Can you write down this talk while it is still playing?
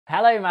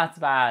Hello maths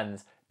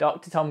fans,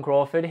 Dr. Tom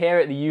Crawford here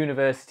at the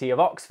University of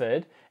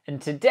Oxford, and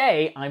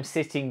today I'm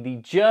sitting the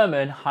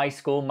German high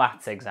school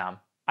maths exam.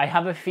 I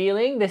have a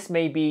feeling this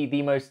may be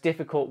the most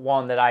difficult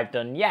one that I've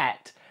done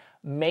yet,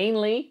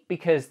 mainly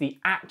because the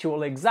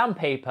actual exam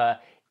paper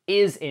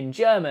is in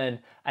German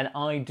and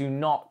I do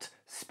not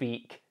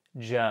speak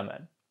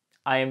German.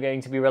 I am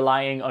going to be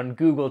relying on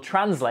Google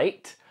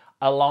Translate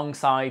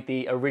alongside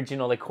the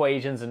original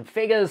equations and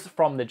figures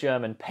from the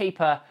German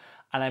paper,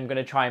 and I'm going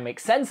to try and make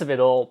sense of it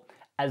all,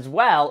 as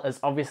well as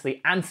obviously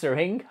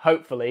answering,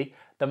 hopefully,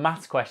 the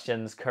maths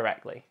questions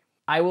correctly.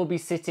 I will be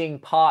sitting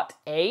part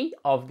A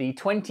of the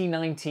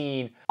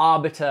 2019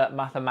 Abitur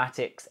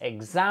Mathematics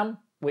exam,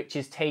 which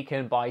is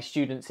taken by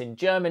students in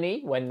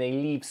Germany when they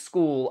leave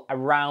school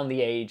around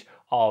the age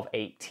of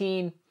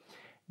 18.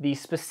 The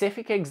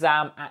specific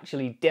exam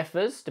actually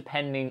differs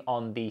depending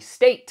on the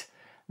state.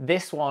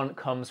 This one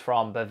comes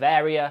from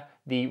Bavaria,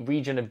 the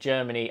region of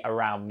Germany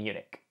around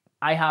Munich.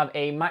 I have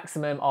a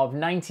maximum of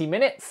 90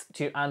 minutes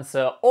to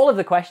answer all of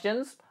the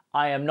questions.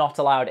 I am not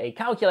allowed a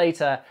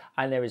calculator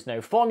and there is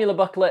no formula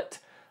booklet,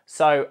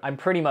 so I'm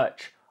pretty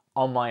much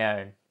on my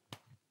own.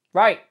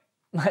 Right,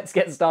 let's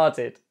get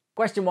started.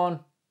 Question 1,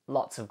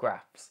 lots of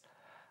graphs.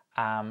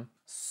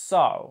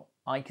 So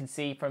I can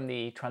see from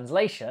the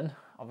translation,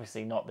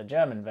 obviously not the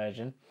German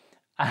version,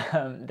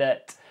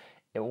 that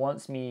it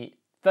wants me,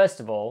 first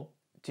of all,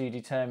 to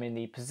determine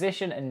the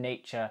position and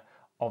nature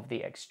of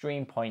the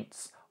extreme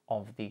points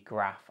of the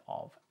graph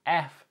of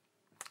f,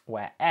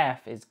 where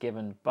f is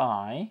given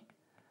by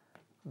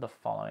the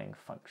following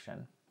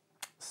function.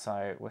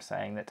 So we're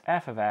saying that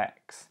f of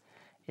x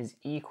is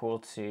equal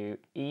to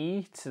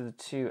e to the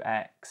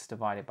 2x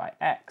divided by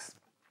x,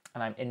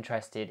 and I'm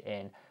interested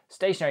in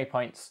stationary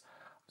points,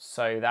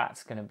 so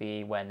that's going to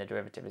be when the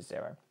derivative is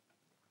 0.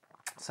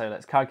 So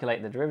let's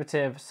calculate the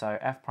derivative. So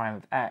f prime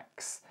of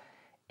x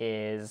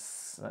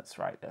is, let's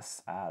write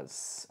this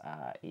as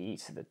e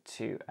to the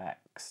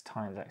 2x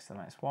times x to the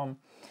minus 1.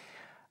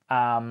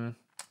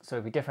 So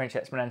if we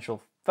differentiate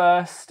exponential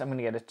first, I'm going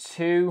to get a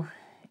 2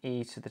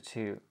 e to the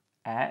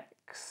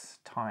 2x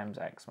times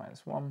x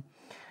minus 1. I'm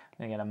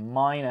going to get a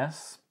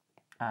minus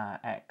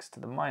x to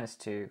the minus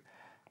 2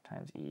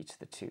 times e to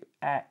the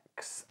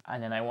 2x.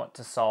 And then I want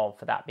to solve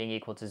for that being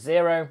equal to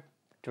 0.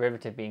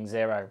 Derivative being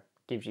 0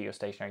 gives you your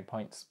stationary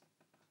points.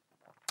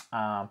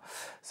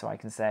 So I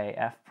can say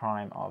f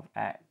prime of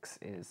x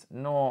is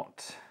 0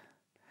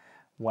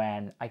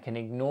 when I can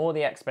ignore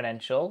the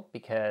exponential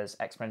because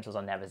exponentials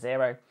are never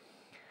 0.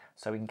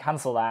 So we can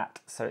cancel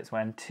that. So it's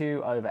when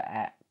 2 over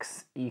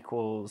x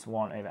equals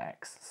 1 over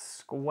x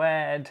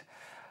squared.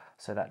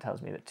 So that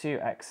tells me that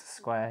 2x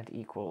squared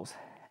equals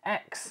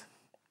x,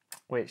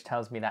 which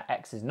tells me that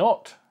x is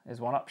 0 is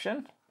one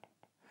option.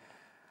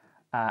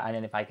 And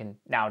then if I can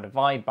now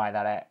divide by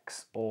that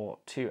x, or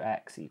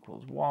 2x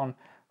equals 1,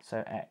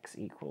 so x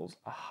equals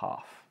a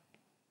half.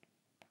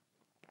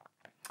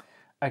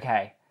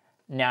 Okay,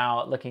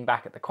 now looking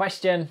back at the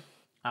question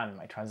and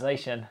my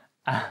translation,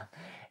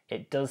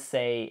 it does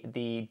say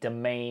the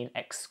domain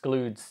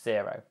excludes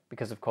 0,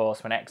 because of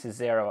course when x is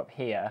 0 up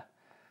here,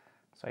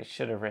 so I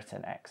should have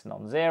written x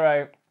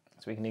non-zero,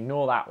 so we can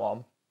ignore that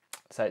one.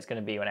 So it's going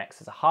to be when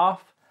x is a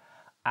half,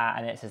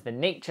 and it says the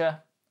nature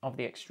of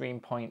the extreme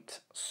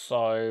point.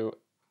 So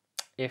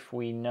if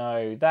we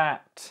know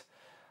that,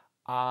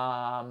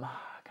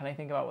 can I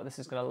think about what this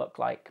is going to look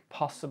like?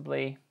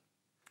 Possibly,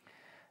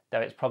 though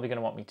it's probably going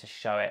to want me to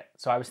show it.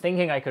 So I was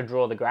thinking I could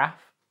draw the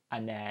graph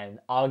and then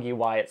argue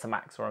why it's a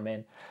max or a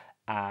min,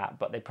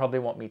 but they probably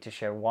want me to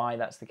show why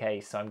that's the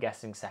case, so I'm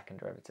guessing second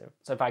derivative.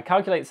 So if I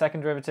calculate the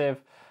second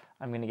derivative,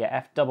 I'm going to get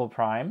f double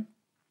prime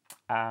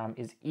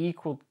is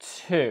equal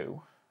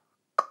to,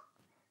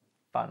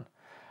 fun,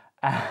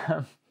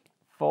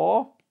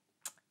 4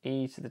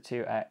 e to the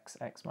 2x,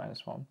 x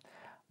minus 1,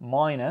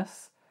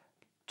 minus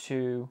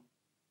 2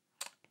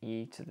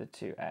 e to the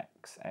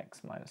 2x,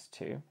 x minus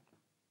 2.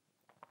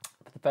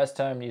 For the first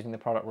term, using the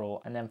product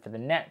rule, and then for the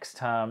next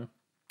term,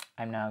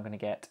 I'm now going to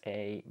get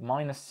a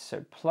minus,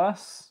 so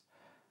plus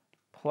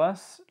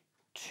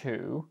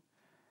 2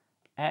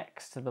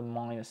 x to the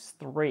minus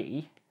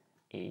 3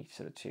 e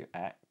to the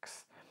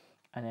 2x,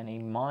 and then a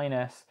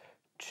minus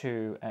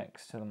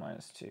 2x to the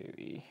minus 2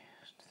 e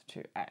to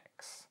the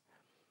 2x.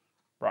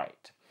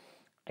 Right.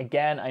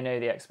 Again, I know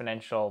the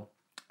exponential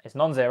is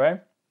non-zero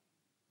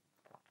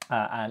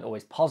and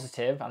always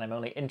positive, and I'm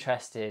only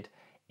interested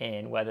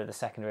in whether the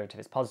second derivative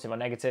is positive or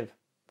negative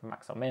for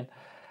max or min.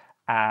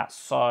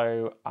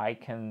 So I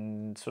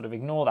can sort of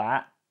ignore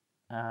that.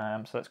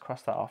 So let's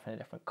cross that off in a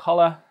different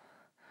colour.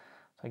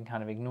 So I can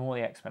kind of ignore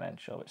the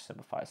exponential, which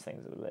simplifies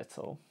things a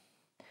little.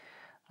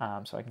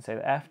 So I can say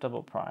that f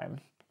double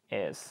prime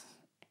is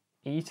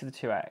e to the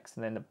 2x,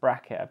 and then in the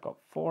bracket I've got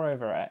 4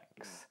 over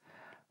x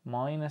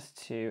minus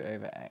 2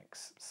 over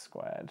x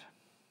squared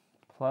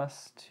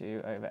plus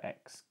 2 over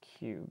x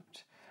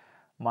cubed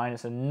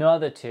minus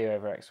another 2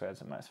 over x squared,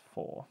 so minus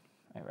 4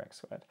 over x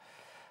squared.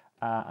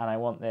 And I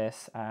want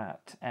this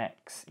at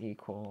x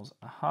equals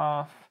a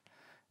half.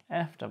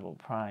 F double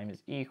prime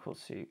is equal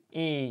to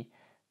e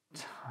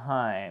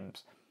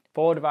times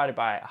 4 divided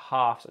by a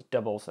half, so it's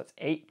double, so that's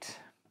 8,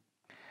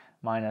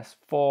 minus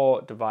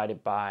 4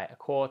 divided by a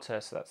quarter,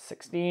 so that's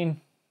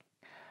 16,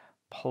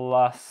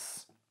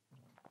 plus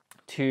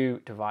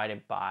 2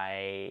 divided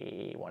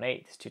by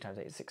 1/8, is 2 times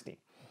 8 is 16.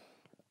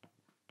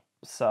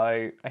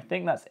 So I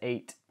think that's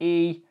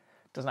 8e.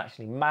 Doesn't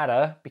actually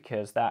matter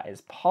because that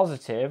is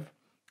positive.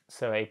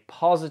 So a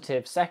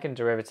positive second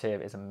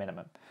derivative is a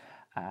minimum.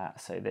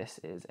 So this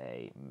is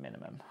a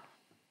minimum.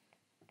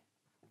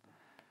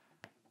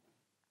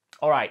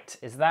 All right,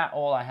 is that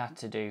all I had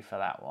to do for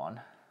that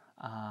one?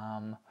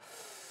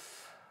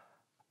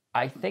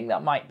 I think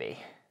that might be.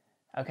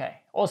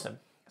 Okay, awesome.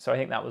 So I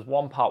think that was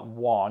part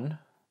 1,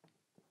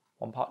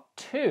 part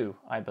 2,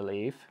 I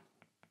believe.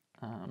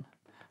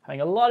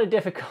 Having a lot of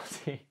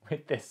difficulty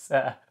with this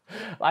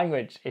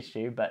language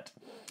issue, but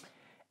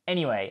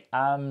anyway,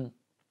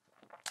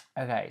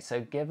 okay, so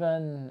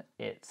given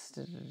its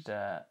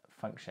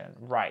function,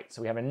 right,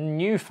 so we have a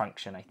new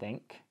function, I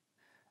think,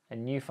 a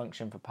new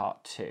function for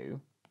part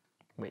 2,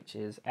 which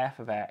is f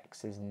of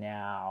x is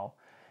now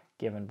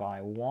given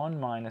by 1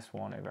 minus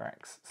 1 over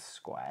x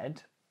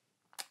squared.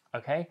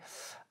 Okay,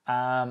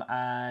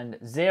 and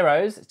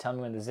zeros, tell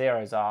me when the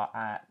zeros are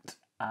at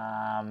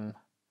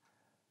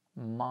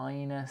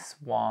minus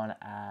 1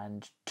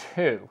 and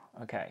 2.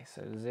 Okay,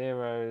 so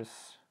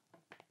zeros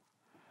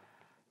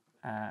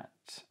at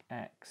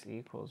x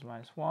equals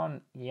minus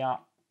 1, yeah,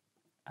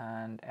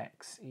 and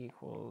x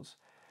equals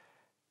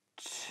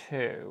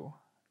 2.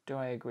 Do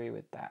I agree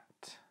with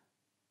that?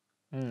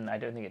 I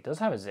don't think it does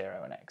have a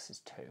 0 and x is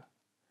 2.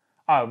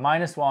 Oh,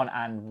 minus 1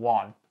 and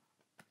 1.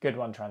 Good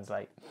one,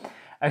 translate.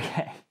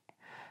 Okay,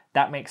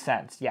 that makes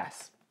sense.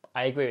 Yes,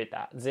 I agree with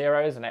that.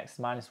 Zeros and x is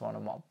minus 1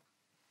 and 1.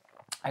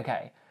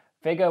 Okay,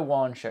 figure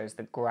 1 shows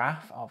the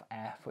graph of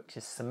f, which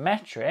is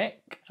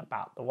symmetric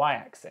about the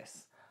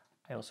y-axis.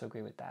 I also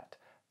agree with that.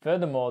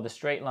 Furthermore, the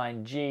straight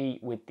line G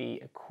with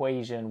the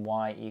equation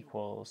y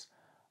equals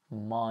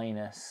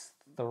minus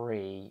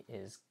 3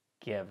 is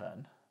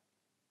given.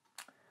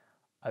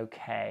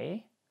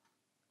 Okay,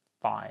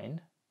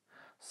 fine.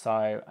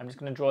 So I'm just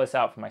going to draw this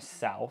out for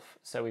myself.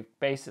 So we've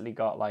basically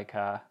got like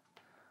a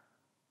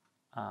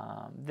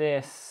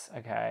this,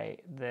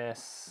 okay,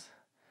 this.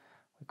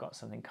 We've got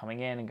something coming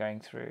in and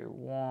going through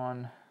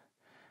 1,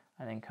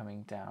 and then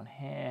coming down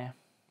here,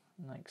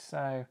 like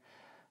so.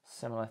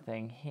 Similar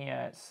thing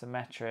here, it's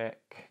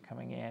symmetric,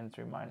 coming in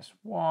through minus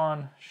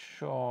 1,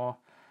 sure.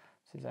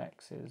 This is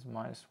x is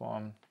minus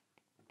 1,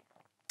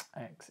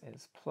 x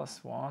is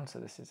plus 1, so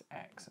this is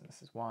x and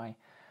this is y.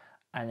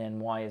 And then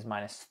y is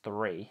minus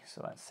 3,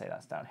 so let's say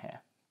that's down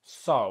here.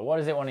 So what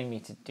is it wanting me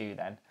to do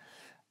then?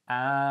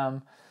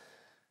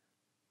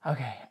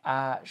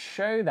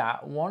 Show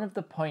that one of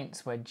the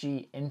points where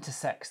G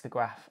intersects the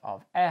graph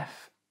of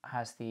f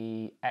has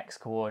the x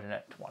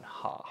coordinate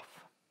 1/2.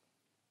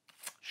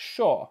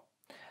 Sure.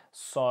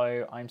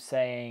 So I'm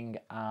saying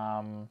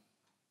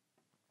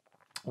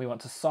we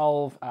want to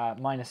solve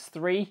minus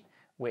 3,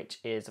 which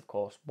is of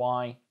course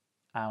y,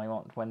 and we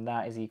want when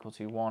that is equal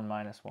to 1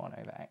 minus 1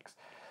 over x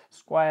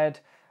squared,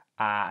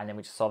 and then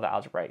we just solve that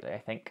algebraically, I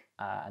think,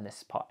 and this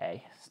is part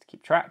A, just to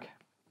keep track.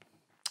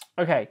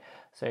 Okay,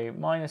 so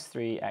minus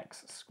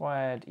 3x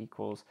squared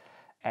equals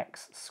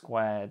x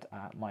squared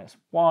minus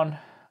 1,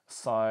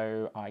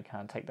 so I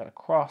can take that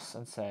across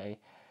and say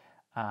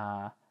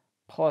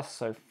plus,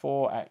 so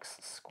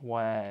 4x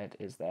squared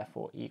is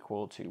therefore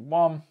equal to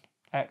 1,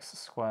 x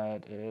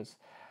squared is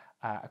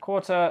a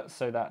quarter,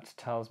 so that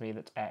tells me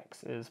that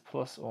x is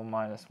plus or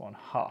minus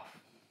 1/2.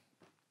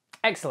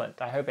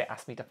 Excellent. I hope it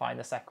asked me to find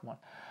the second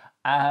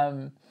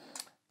one.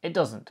 It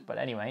doesn't, but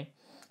anyway.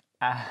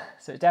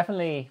 So it's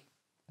definitely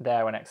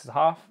there when x is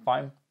 1/2,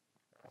 fine.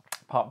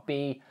 Part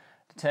B,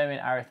 determine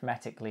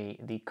arithmetically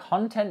the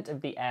content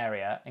of the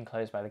area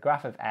enclosed by the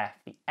graph of f,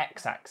 the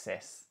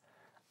x-axis,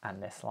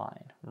 and this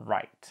line.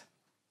 Right.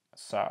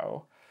 So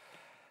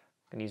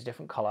I'm going to use a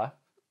different colour.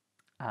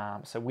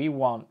 So we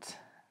want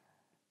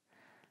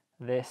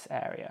this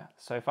area.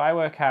 So if I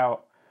work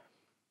out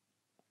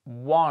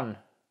one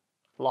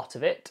lot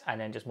of it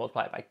and then just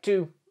multiply it by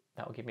 2,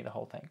 that will give me the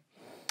whole thing.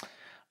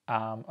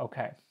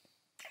 Okay.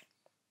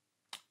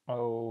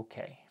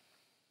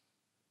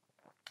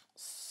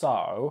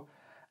 So,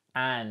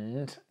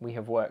 and we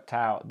have worked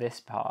out this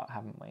part,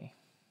 haven't we?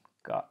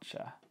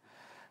 Gotcha.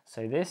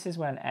 So this is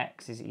when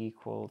x is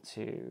equal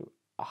to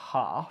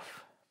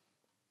 1/2.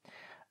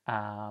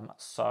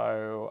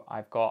 So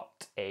I've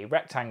got a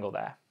rectangle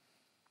there.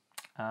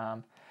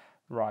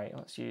 Right,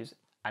 let's use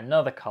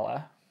another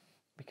colour,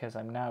 because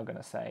I'm now going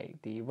to say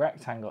the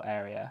rectangle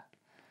area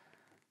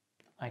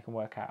I can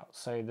work out.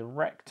 So the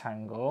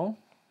rectangle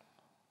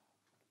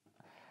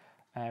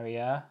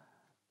area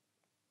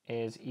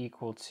is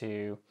equal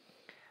to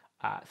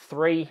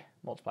 3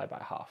 multiplied by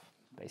 1/2.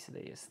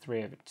 Basically, is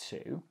 3 over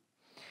 2.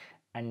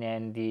 And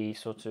then the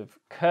sort of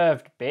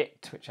curved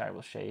bit, which I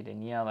will shade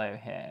in yellow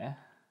here.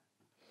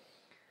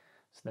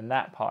 So then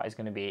that part is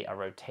going to be a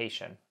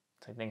rotation.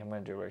 So I think I'm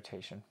going to do a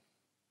rotation.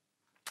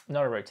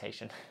 not a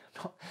rotation.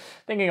 I'm not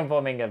thinking of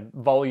forming a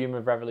volume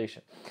of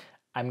revolution.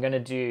 I'm going to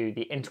do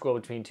the integral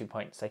between 2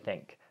 points, I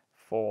think,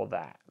 for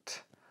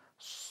that.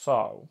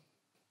 So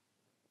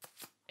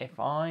if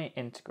I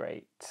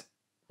integrate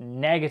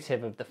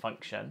negative of the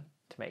function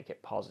to make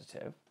it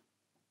positive,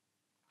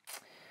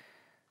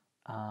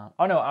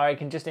 oh no, I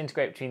can just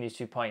integrate between these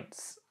 2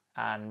 points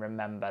and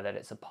remember that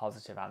it's a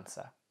positive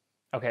answer.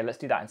 Okay, let's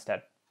do that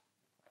instead.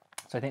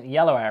 So I think the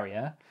yellow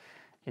area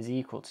is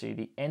equal to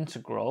the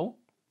integral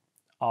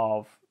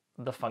of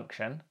the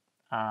function.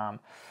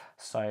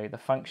 So the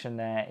function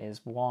there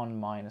is 1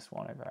 minus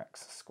 1 over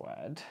x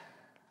squared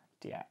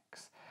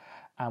dx.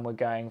 And we're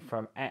going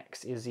from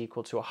x is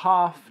equal to a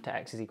half to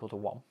x is equal to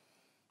 1.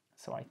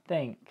 So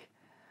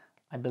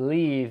I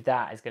believe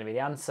that is going to be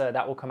the answer.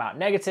 That will come out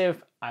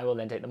negative. I will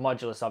then take the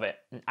modulus of it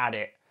and add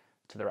it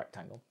to the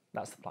rectangle.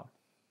 That's the plan.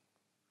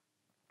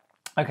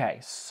 Okay,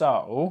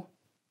 so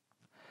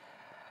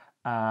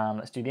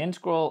let's do the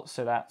integral.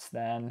 So that's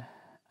then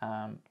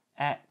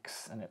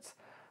x, and it's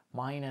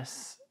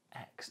minus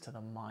x to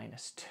the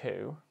minus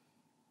 2.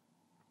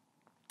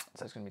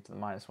 So it's going to be to the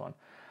minus 1.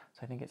 So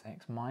I think it's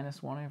x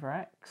minus 1 over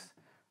x.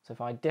 So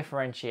if I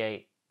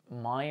differentiate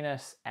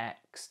minus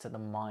x to the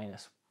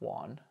minus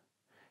 1,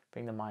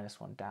 bring the minus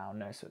 1 down,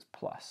 no, so it's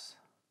plus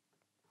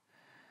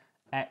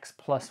x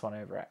plus 1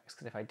 over x,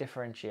 because if I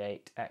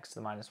differentiate x to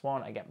the minus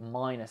 1, I get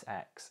minus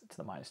x to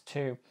the minus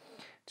 2,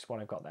 which is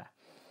what I've got there.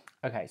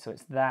 Okay, so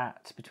it's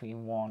that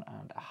between 1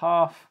 and a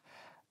half.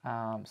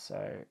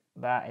 So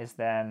that is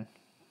then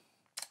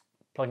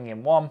plugging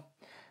in 1.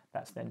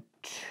 That's then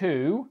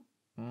 2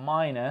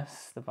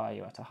 minus the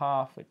value at a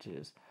half, which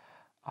is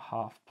a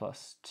half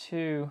plus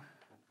 2.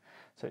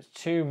 So it's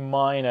 2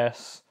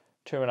 minus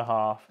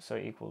 2.5, so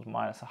it equals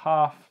minus a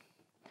half.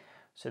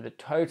 So the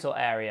total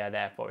area,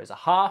 therefore, is a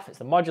half. It's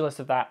the modulus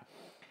of that.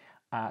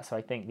 So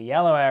I think the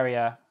yellow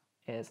area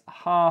is a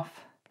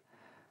half.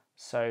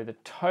 So the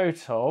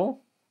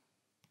total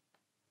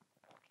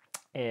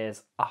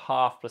is a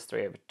half plus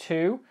 3 over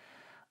 2.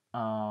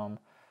 So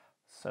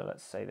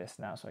let's say this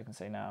now. So I can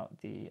say now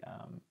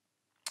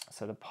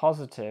so the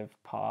positive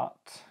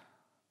part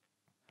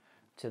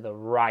to the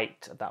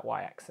right of that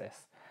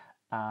y-axis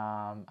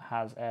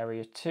has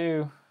area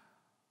 2.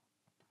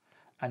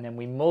 And then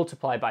we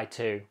multiply by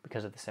 2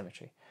 because of the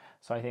symmetry.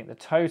 So I think the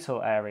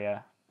total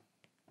area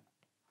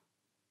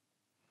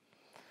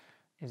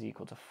is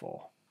equal to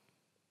 4.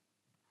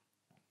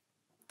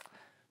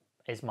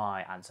 Is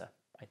my answer,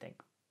 I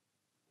think.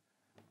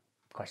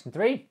 Question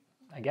 3,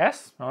 I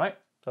guess. All right,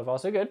 so far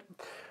so good.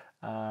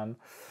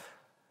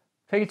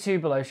 Figure 2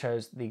 below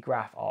shows the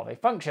graph of a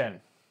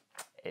function.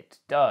 It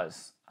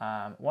does.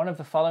 One of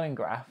the following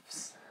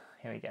graphs,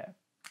 here we go,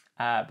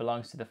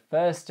 belongs to the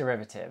first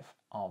derivative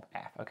of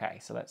f. Okay,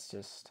 so let's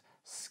just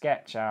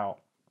sketch out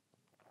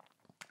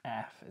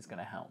f is going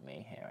to help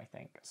me here, I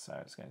think. So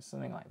it's going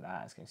something like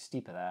that. It's going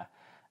steeper there,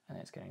 and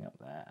it's going up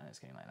there, and it's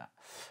going like that.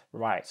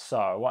 Right,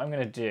 so what I'm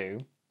going to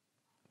do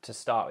to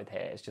start with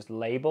here is just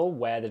label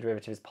where the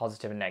derivative is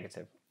positive and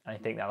negative. And I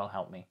think that'll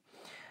help me.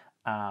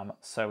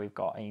 So we've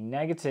got a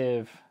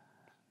negative,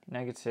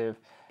 negative,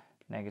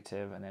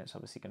 negative, and then it's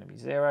obviously going to be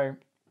 0,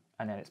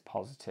 and then it's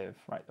positive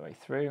right the way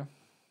through.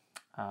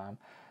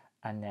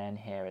 And then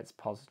here it's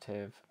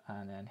positive,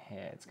 and then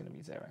here it's going to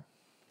be 0.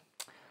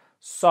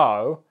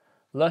 So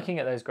looking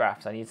at those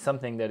graphs, I need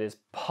something that is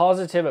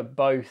positive at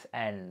both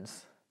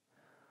ends.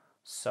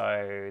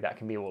 So that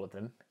can be all of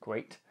them.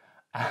 Great.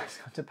 It's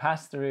got to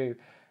pass through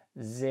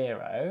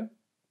 0.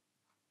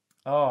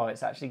 Oh,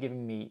 it's actually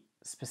giving me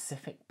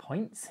specific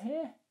points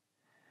here.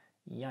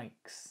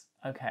 Yikes.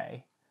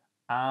 Okay.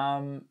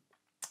 So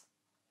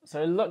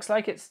it looks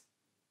like it's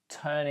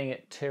turning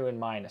at 2 and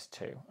minus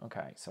 2.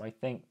 Okay, so I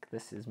think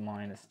this is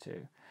minus 2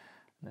 and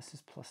this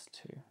is plus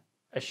 2.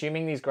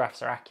 Assuming these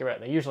graphs are accurate,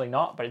 they're usually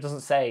not, but it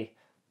doesn't say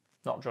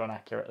not drawn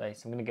accurately,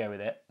 so I'm going to go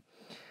with it.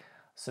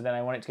 So then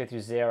I want it to go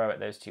through 0 at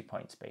those 2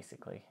 points,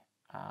 basically.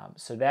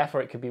 So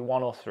therefore it could be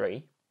 1 or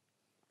 3.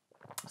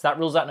 So that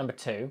rules out number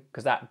 2,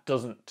 because that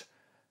doesn't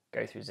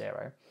go through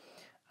 0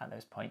 at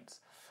those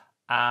points.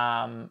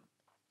 And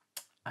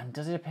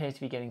does it appear to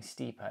be getting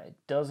steeper? It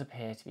does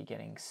appear to be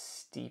getting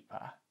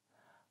steeper.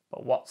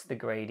 But what's the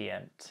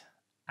gradient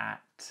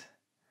at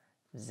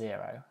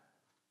 0?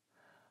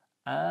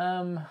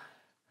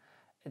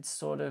 It's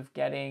sort of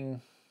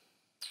getting...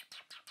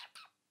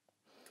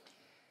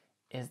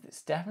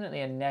 It's definitely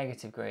a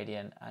negative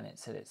gradient, and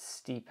it's at its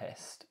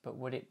steepest. But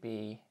would it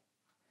be...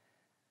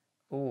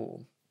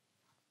 Ooh.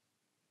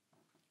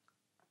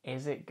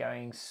 Is it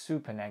going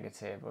super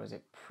negative, or is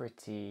it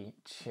pretty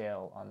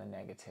chill on the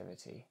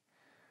negativity?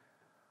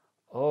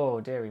 Oh,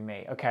 dearie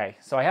me. Okay,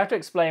 so I have to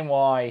explain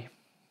why...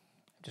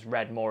 Just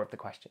read more of the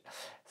question.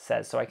 It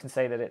says, so I can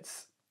say that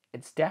it's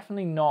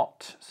definitely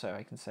not, so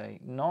I can say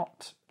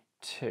not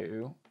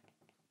 2,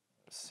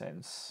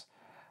 since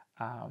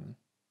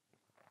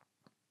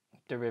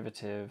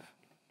derivative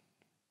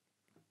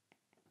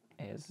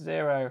is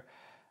 0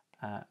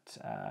 at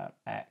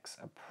x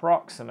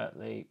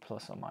approximately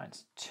plus or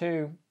minus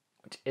 2,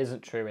 which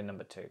isn't true in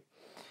number 2.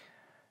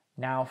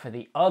 Now for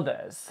the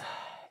others,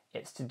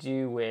 it's to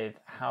do with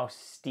how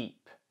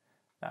steep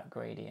that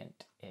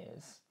gradient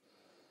is.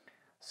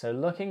 So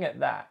looking at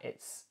that,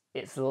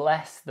 it's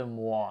less than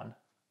 1.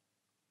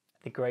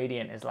 The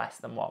gradient is less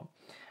than 1.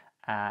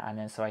 And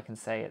then so I can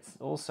say it's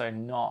also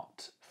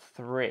not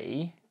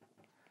 3,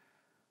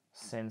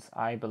 since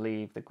I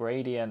believe the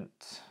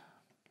gradient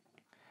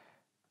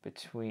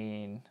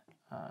between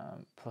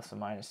plus or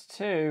minus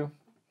 2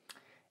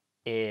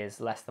 is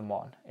less than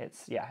 1.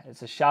 It's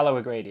a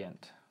shallower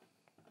gradient,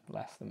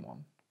 less than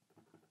 1.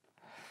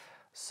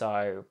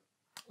 So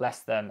less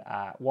than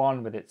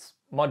 1 with its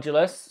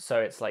modulus, so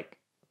it's like,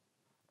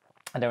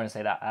 I don't want to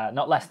say that,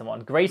 not less than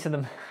 1, greater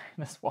than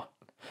minus 1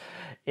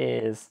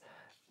 is,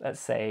 let's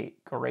say,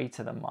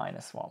 greater than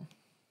minus 1.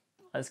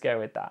 Let's go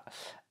with that.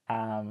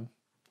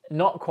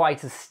 Not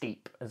quite as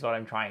steep is what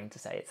I'm trying to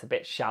say. It's a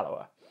bit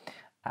shallower,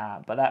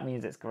 but that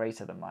means it's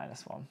greater than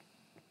minus 1.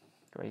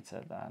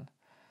 Greater than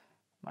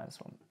minus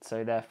 1.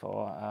 So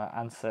therefore,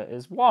 answer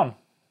is 1.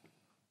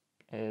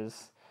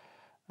 Is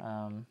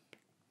 1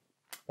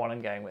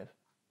 I'm going with.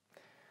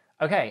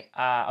 Okay,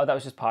 oh, that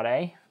was just part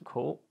A.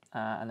 Cool.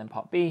 And then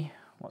part B,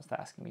 what's that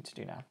asking me to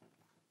do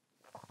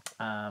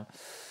now?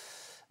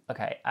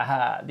 Okay,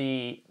 I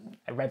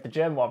read the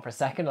German one for a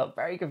second, I got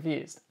very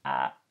confused.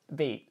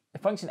 B, the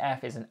function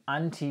f is an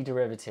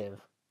antiderivative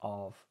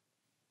of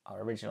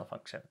our original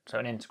function, so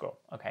an integral,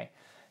 okay.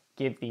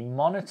 Give the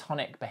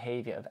monotonic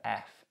behavior of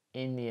f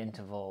in the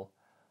interval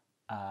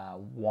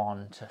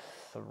 1 to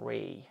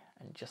 3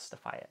 and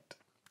justify it,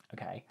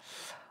 okay.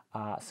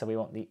 So we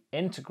want the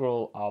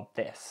integral of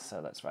this, so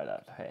let's write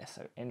that here.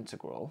 So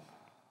integral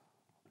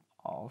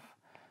of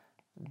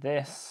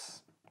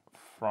this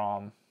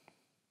from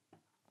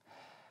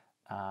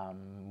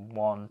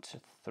 1 to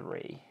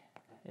 3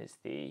 is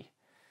the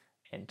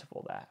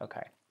interval there.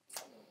 Okay,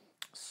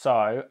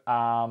 so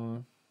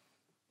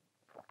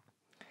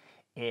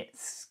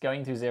it's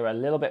going through 0 a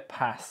little bit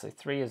past, so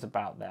 3 is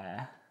about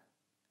there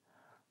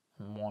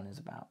and 1 is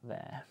about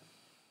there.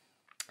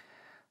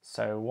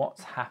 So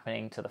what's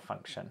happening to the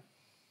function?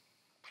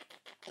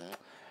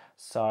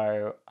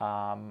 So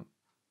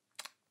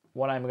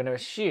what I'm going to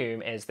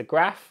assume is the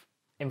graph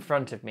in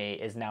front of me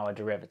is now a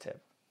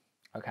derivative.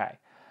 Okay,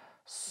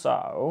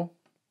 so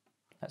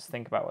let's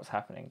think about what's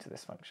happening to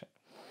this function.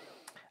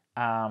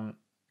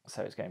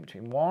 So it's going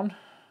between 1,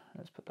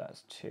 let's put that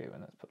as 2,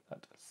 and let's put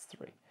that as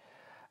 3.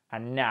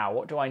 And now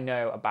what do I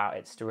know about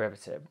its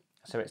derivative?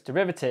 So its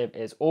derivative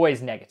is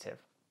always negative.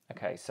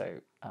 Okay,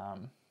 so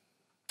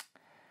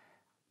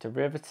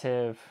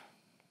derivative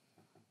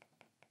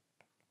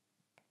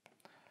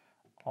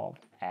of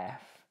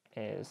f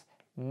is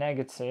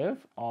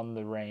negative on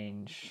the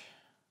range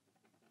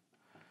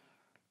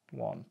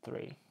 1,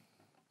 3.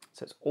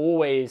 So it's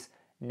always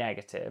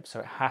negative, so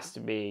it has to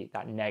be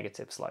that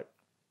negative slope.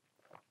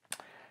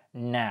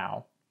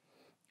 Now,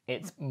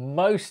 it's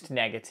most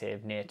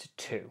negative near to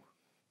 2,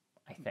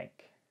 I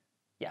think.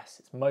 Yes,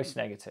 it's most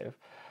negative.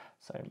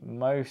 So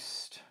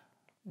most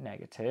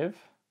negative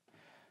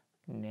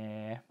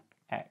near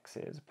x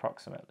is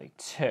approximately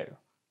 2.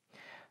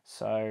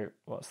 So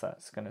what's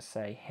that's going to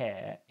say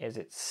here is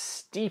it's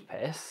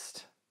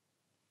steepest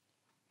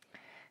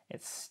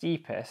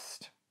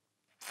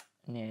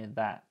near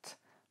that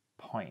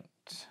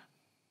point,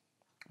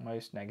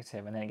 most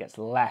negative, and then it gets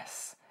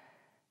less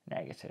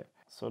negative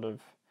sort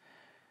of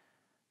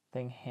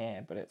thing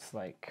here, but it's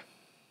like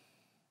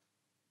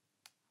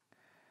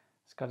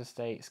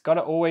it's got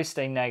to always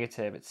stay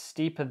negative. It's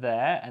steeper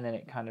there and then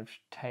it kind of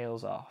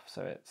tails off,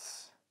 so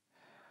it's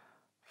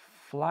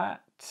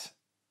flat,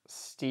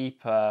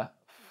 steeper,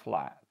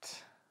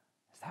 flat.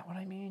 Is that what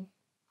I mean?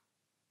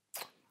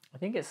 I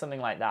think it's something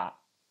like that.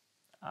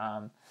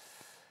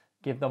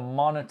 Give the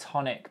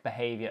monotonic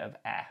behavior of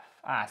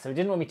f. So it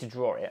didn't want me to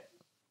draw it.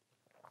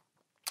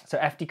 So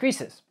f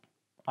decreases,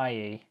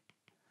 i.e.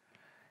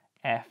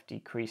 f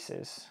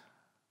decreases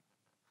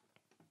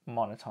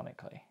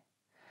monotonically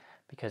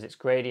because its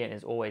gradient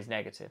is always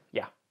negative.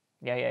 Yeah,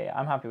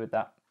 I'm happy with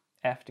that.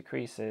 F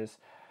decreases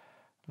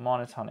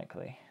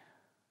monotonically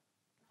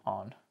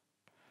on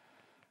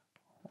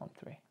 1,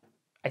 3.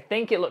 I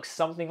think it looks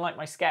something like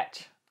my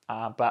sketch,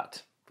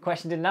 but the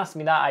question didn't ask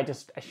me that. I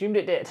just assumed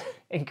it did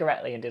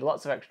incorrectly and did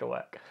lots of extra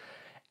work.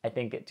 I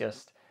think it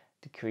just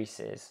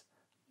decreases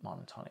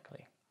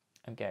monotonically.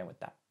 I'm going with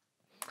that.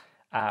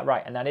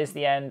 Right, and that is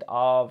the end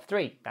of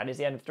 3. That is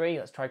the end of 3.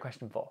 Let's try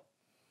question 4.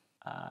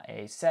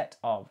 A set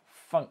of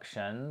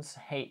functions,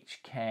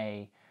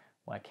 hk,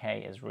 where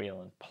k is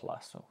real and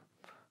plus. So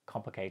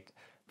complicated.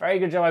 Very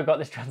good job I've got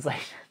this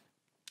translation.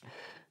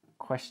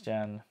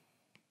 Question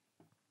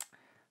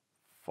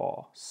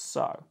 4.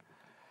 So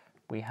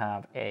we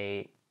have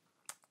a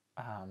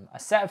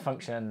set of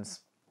functions,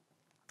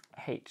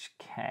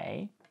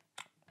 hk,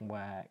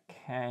 where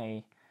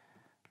k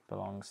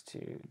belongs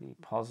to the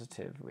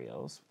positive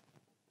reals.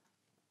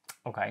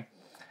 Okay,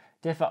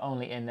 differ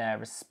only in their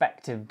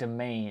respective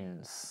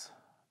domains.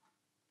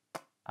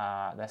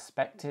 Their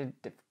respective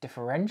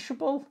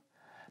differentiable?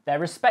 Their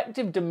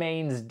respective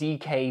domains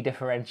dk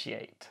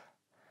differentiate.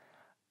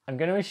 I'm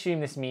going to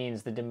assume this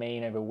means the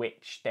domain over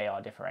which they are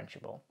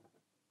differentiable.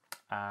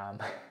 I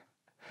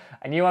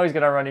knew I was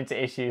going to run into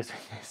issues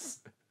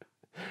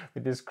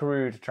with this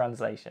crude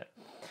translation.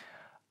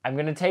 I'm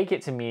going to take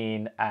it to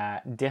mean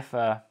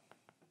differ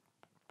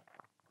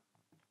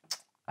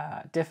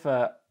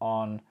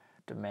on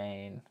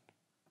domain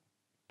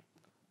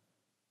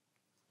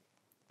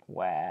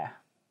where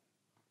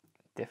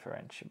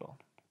differentiable.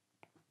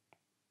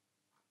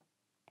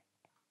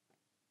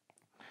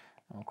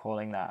 I'm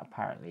calling that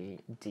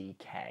apparently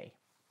dk.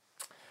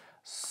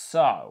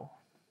 So,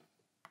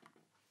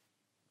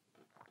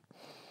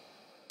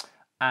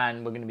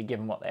 and we're going to be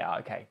given what they are.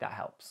 Okay, that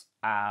helps.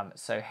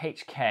 So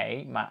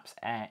hk maps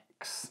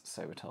x.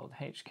 So we're told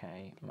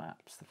hk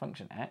maps the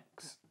function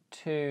x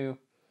to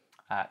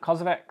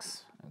cos of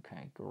x.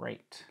 Okay,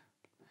 great.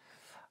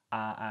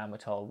 And we're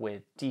told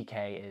with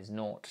dk is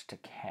 0 to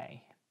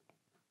k.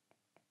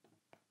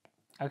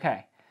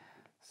 Okay,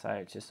 so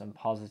it's just some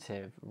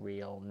positive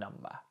real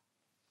number.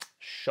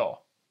 Sure.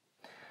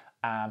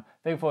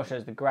 Figure 4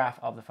 shows the graph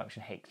of the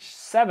function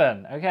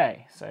h7.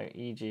 Okay, so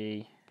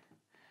e.g.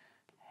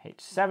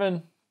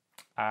 h7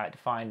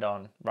 defined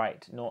on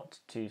right 0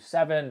 to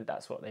 7.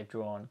 That's what they've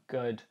drawn.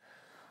 Good.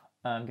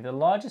 Give the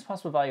largest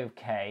possible value of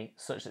k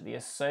such that the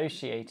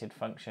associated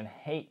function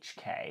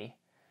hk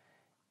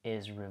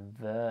is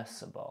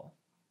reversible.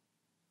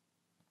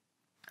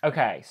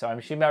 Okay, so I'm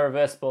assuming by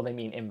reversible they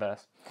mean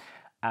inverse.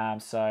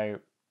 So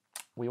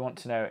we want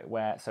to know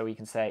where, so we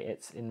can say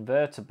it's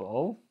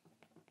invertible.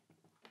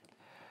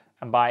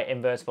 And by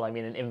invertible, I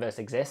mean an inverse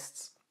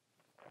exists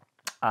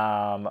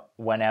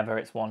whenever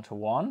it's 1 to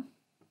 1.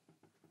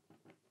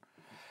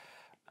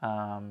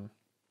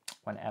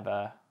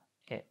 Whenever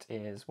it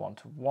is 1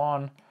 to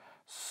 1.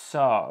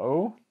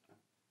 So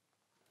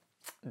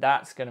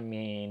that's going to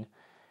mean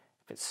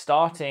if it's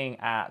starting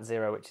at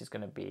 0, which is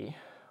going to be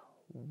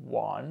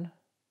 1.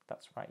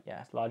 That's right,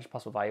 yeah, largest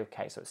possible value of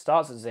k. So it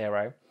starts at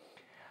 0.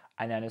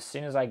 And then as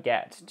soon as I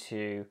get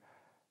to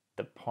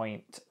the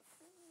point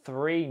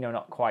 3, no,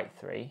 not quite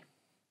 3,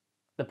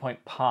 the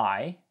point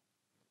pi,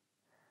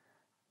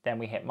 then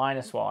we hit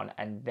 -1,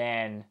 and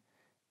then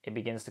it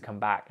begins to come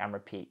back and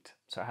repeat.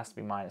 So it has to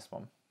be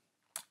 -1.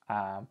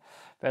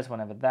 There's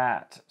whenever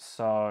that,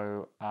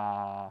 so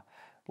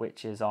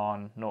which is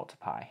on 0 to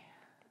pi.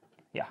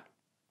 Yeah.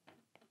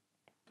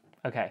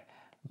 Okay,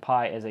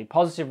 pi is a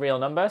positive real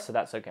number, so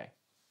that's okay.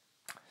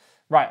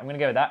 Right, I'm going to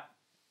go with that.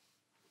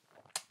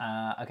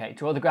 Okay,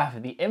 draw the graph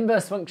of the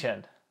inverse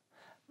function.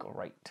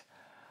 Great.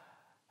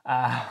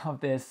 Of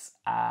this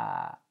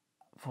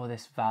for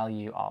this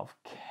value of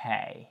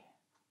k.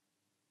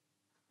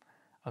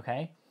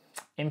 Okay,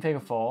 in figure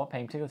 4,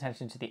 paying particular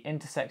attention to the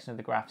intersection of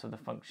the graphs of the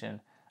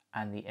function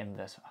and the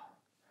inverse.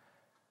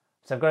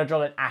 So I've got to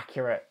draw an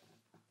accurate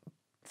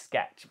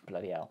sketch.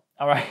 Bloody hell.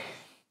 All right.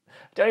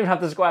 Don't even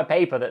have the square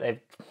paper that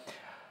they've...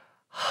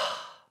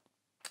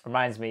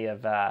 Reminds me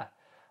of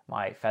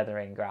my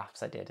feathering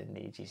graphs I did in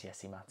the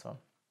GCSE maths one.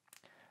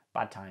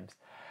 Bad times.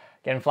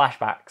 Getting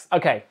flashbacks.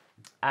 Okay,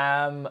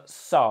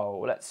 so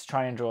let's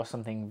try and draw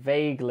something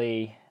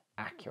vaguely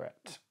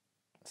accurate.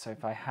 So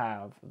if I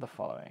have the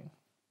following,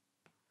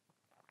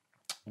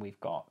 we've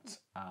got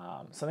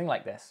something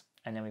like this,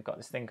 and then we've got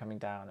this thing coming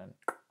down and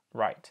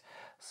right.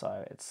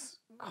 So it's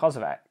cos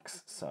of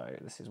x. So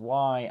this is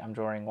y. I'm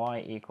drawing y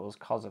equals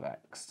cos of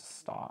x to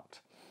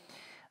start.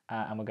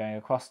 And we're going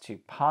across to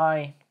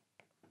pi.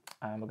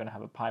 And we're going to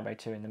have a pi by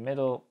 2 in the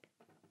middle.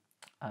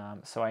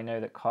 So I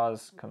know that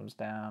cos comes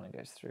down and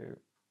goes through.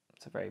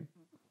 It's a very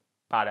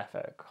bad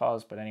effort at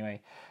cos, but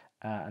anyway.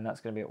 And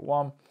that's going to be at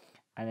 1.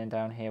 And then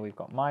down here we've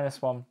got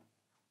 -1,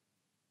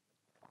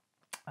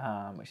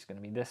 which is going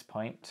to be this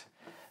point.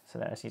 So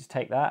then I just need to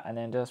take that and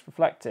then just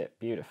reflect it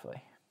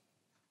beautifully.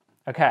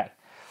 Okay,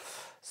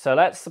 so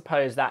let's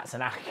suppose that's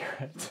an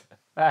accurate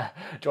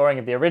drawing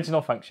of the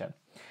original function.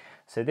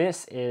 So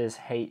this is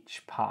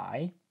h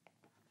pi.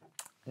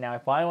 Now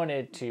if I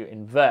wanted to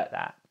invert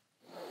that,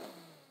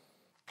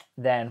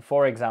 then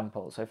for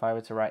example, so if I were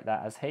to write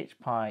that as h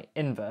pi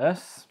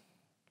inverse,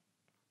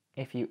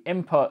 if you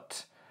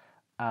input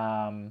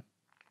h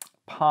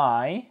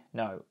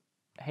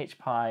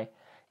pi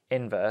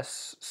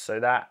inverse, so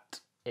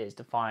that is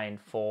defined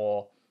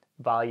for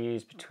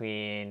values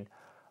between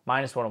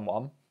 -1 and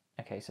 1.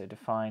 Okay, so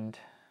defined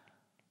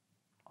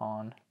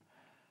on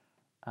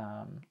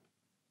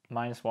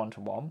 -1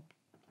 to 1.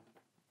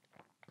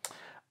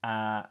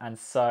 And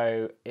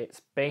so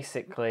it's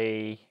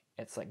basically,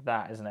 it's like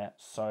that, isn't it?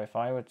 So if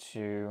I were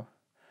to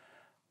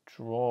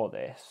draw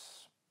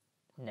this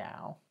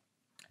now,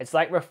 it's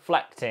like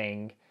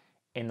reflecting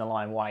in the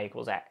line y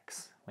equals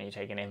x when you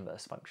take an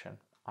inverse function,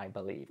 I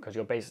believe, because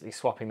you're basically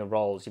swapping the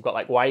roles. You've got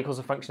like y equals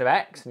a function of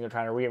x, and you're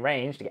trying to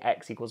rearrange to get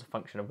x equals a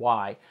function of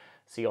y.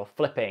 So you're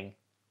flipping,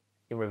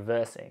 you're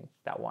reversing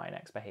that y and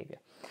x behavior.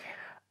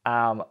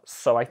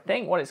 So I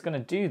think what it's going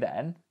to do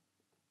then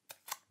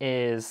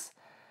is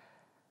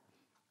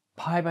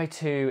pi by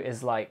 2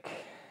 is like,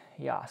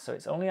 yeah, so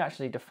it's only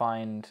actually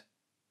defined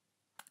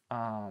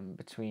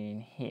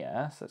between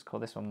here. So let's call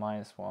this one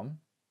 -1.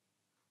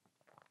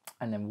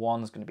 and then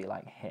 1's going to be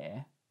like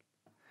here.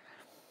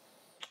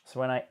 So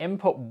when I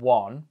input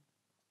 1,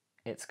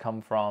 it's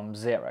come from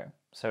 0.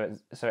 So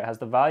it has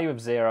the value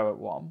of 0 at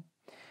 1.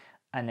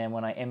 And then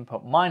when I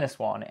input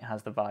 -1, it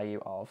has the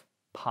value of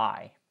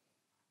pi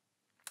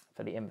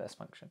for the inverse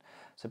function.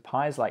 So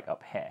pi is like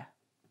up here.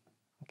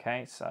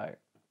 Okay, so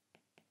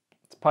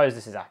suppose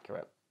this is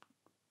accurate.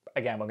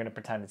 Again, we're going to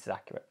pretend this is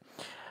accurate.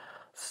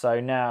 So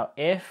now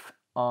if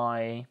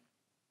I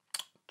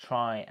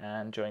try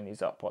and join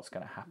these up, what's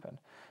going to happen?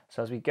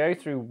 So as we go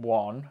through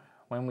 1,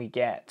 when we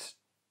get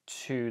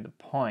to the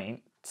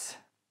point,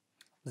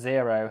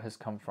 0 has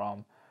come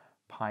from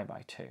pi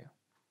by 2.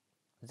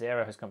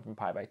 0 has come from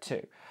pi by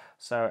 2.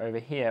 So over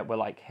here, we're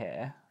like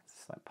here.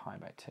 It's like pi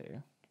by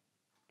 2.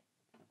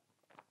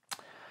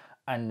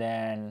 And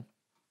then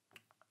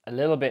a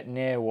little bit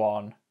near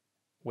 1,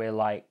 we're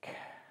like,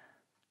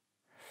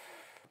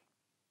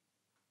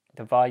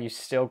 the value's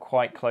still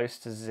quite close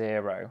to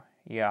 0.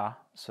 Yeah,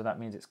 so that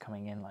means it's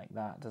coming in like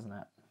that, doesn't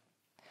it?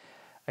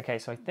 Okay,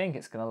 so I think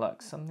it's going to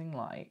look something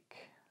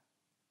like,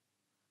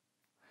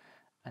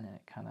 and then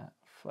it kind of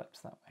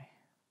flips that way.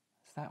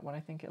 Is that what I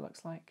think it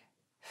looks like?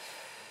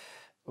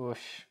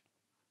 Oosh.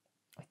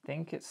 I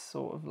think it's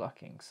sort of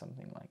looking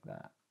something like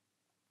that.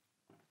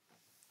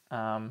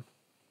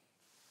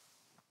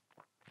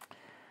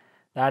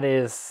 That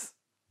is,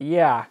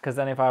 yeah, because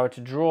then if I were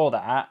to draw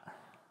that,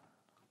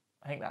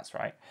 I think that's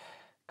right.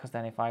 Because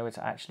then if I were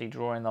to actually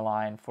draw in the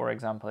line, for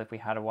example, if we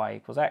had a y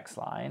equals x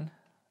line,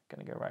 I'm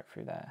going to go right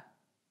through there.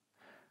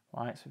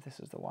 Right, so if this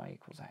is the y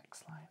equals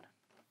x line.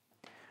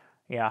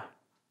 Yeah.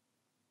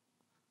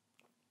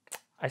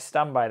 I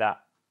stand by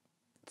that.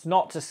 It's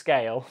not to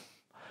scale,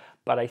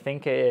 but I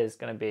think it is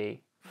going to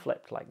be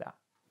flipped like that.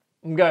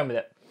 I'm going with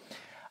it.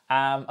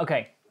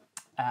 Okay.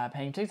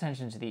 Paying particular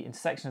attention to the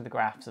intersection of the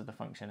graphs of the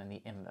function and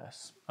the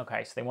inverse.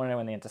 Okay, so they want to know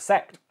when they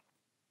intersect.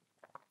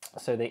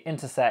 So they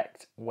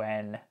intersect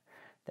when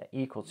they're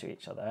equal to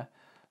each other.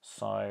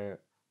 So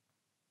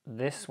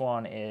this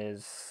one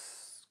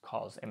is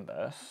cos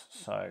inverse.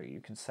 So you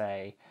can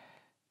say,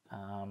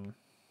 I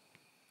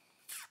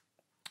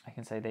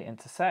can say they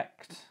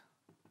intersect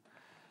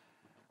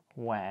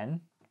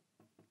when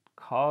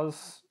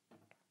cos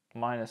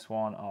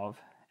 -1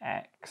 of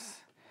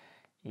x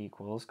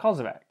equals cos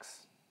of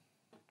x.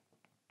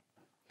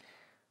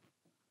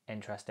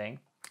 Interesting.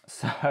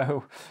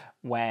 So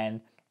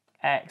when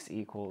x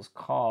equals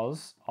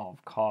cos of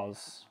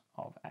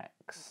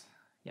x.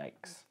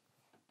 Yikes.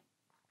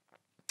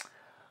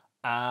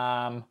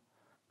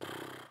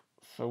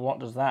 So what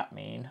does that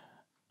mean?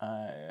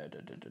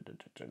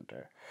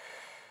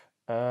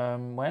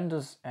 When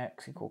does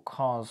x equal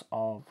cos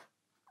of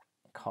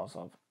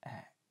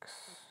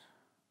x?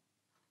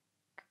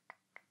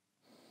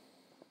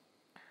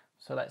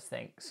 So let's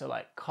think. So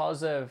like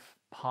cos of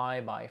pi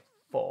by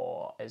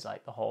 4 is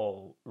like the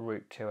whole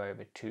root 2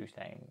 over 2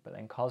 thing, but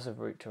then cos of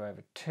root 2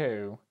 over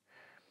 2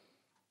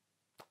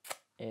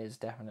 is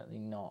definitely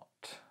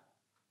not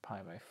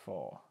pi by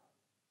 4.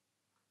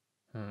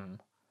 I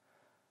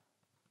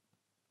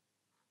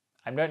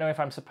don't know if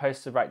I'm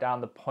supposed to write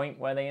down the point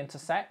where they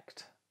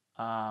intersect.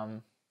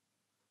 I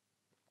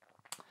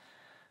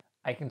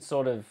can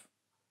sort of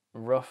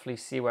roughly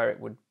see where it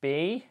would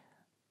be.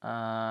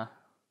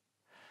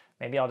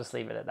 Maybe I'll just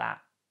leave it at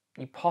that.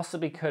 You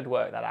possibly could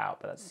work that out,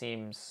 but that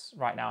seems,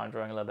 right now I'm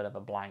drawing a little bit of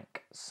a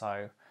blank.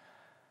 So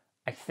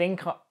I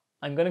think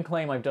I'm going to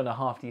claim I've done a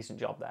half decent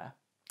job there.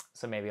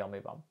 So maybe I'll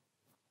move on.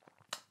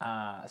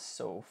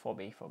 So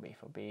 4b,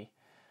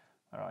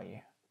 where are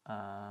you?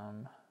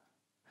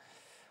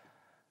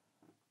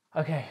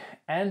 Okay,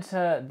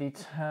 enter the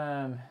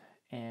term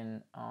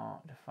in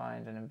R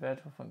defines an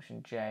invertible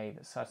function j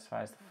that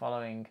satisfies the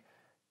following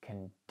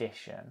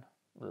condition.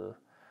 The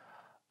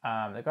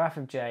graph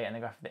of j and the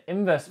graph of the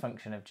inverse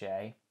function of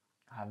j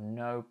have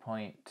no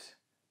point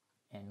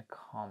in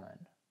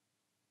common.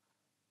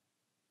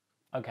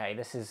 Okay,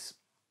 this is,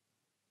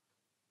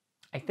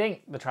 I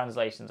think the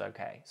translation's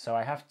okay. So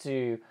I have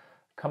to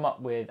come up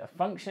with a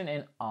function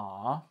in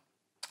R.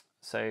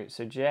 So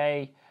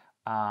j,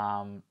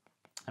 I'm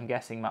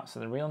guessing maps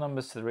the real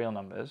numbers to the real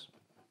numbers.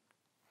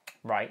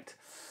 Right.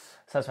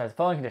 Satisfies the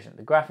following condition.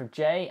 The graph of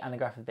j and the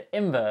graph of the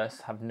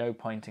inverse have no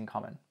point in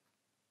common.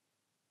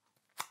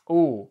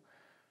 Ooh.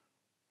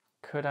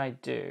 Could I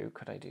do?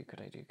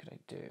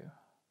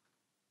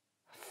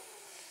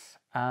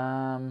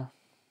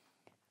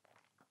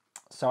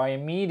 So I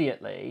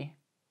immediately,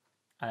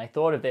 and I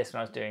thought of this when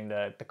I was doing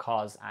the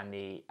cos and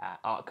the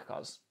arc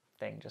cos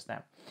thing just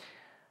now.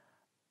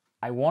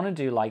 I want to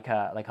do like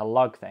a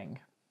log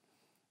thing,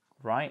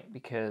 right?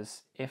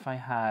 Because if I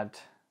had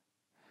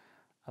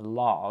a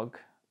log,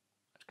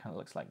 which kind of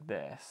looks like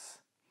this,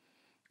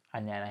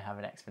 and then I have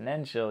an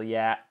exponential,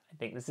 yeah, I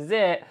think this is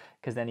it,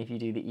 because then if you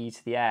do the e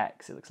to the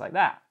x, it looks like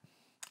that.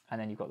 And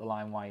then you've got the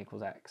line y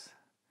equals x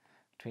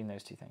between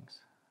those two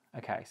things.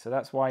 Okay, so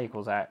that's y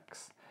equals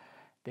x.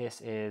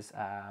 This is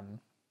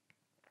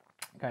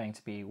going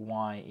to be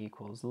y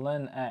equals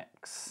ln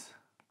x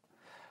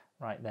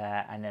right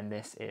there, and then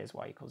this is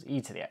y equals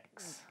e to the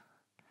x.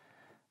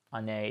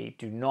 and they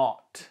do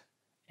not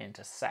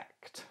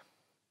intersect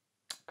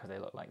because they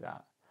look like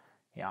that.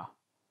 Yeah.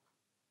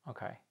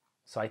 Okay.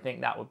 So I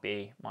think that would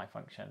be my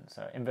function.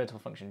 So invertible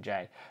function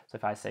j. So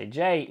if I say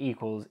j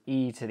equals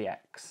e to the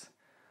x,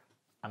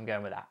 I'm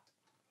going with that.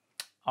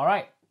 All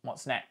right.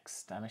 What's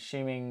next? I'm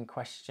assuming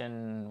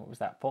question, what was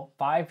that for?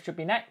 5 should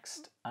be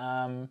next.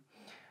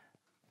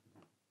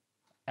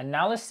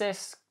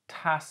 Analysis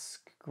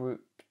task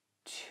group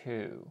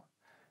 2.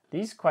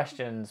 These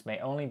questions may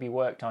only be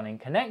worked on in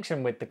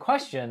connection with the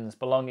questions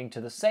belonging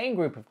to the same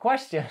group of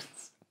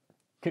questions.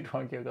 Good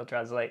one, Google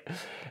Translate.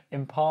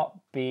 In part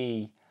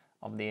B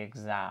of the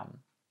exam.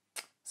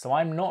 So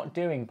I'm not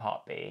doing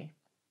part B.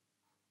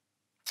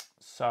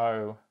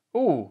 So,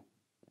 ooh,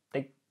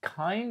 they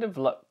kind of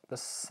look the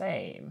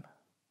same.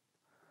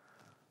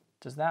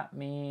 Does that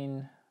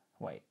mean,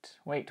 wait.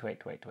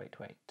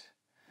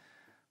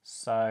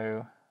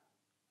 So,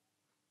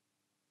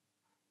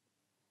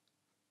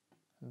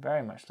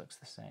 very much looks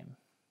the same.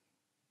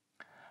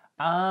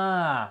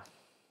 Ah,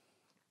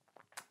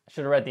 I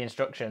should have read the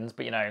instructions,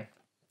 but you know,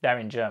 they're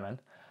in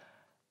German.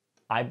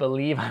 I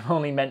believe I'm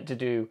only meant to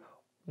do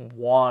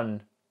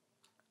one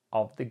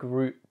of the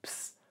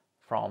groups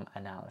from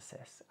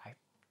analysis,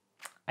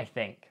 I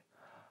think.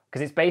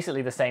 Because it's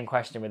basically the same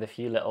question with a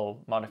few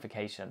little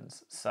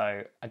modifications.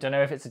 So I don't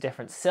know if it's a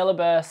different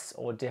syllabus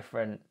or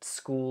different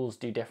schools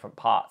do different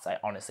parts. I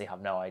honestly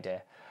have no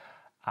idea.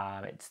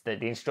 It's the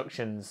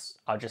instructions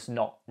are just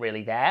not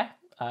really there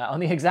on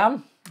the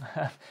exam,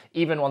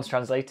 even once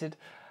translated.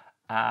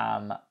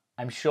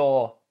 I'm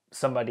sure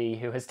somebody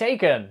who has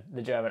taken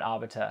the German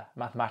Abitur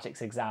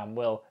Mathematics exam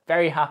will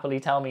very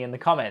happily tell me in the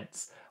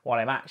comments what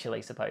I'm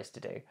actually supposed to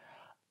do.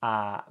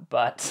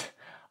 But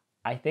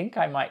I think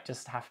I might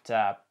just have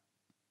to...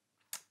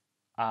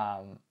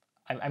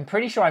 I'm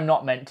pretty sure I'm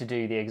not meant to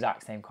do the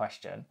exact same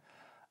question.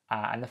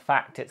 And the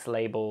fact it's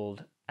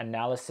labelled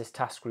Analysis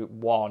Task Group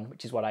 1,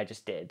 which is what I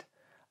just did,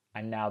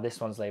 and now this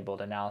one's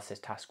labelled Analysis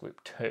Task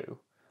Group 2,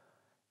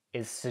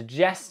 is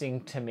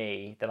suggesting to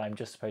me that I'm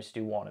just supposed to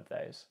do one of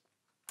those.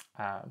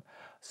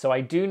 So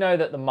I do know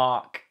that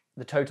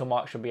the total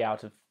mark should be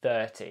out of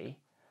 30,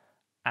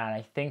 and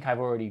I think I've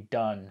already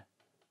done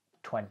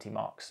 20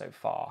 marks so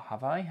far.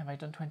 Have I? Have I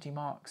done 20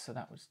 marks? So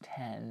that was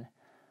 10,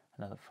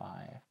 another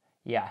 5.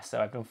 Yeah, so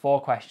I've done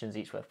 4 questions,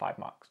 each worth 5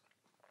 marks.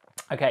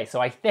 Okay,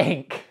 so I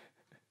think,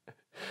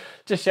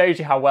 just shows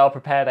you how well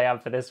prepared I am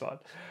for this one.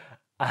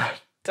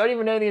 Don't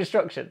even know the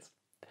instructions.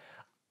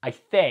 I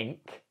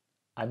think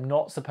I'm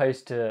not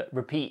supposed to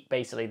repeat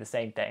basically the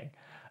same thing.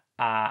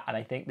 And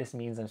I think this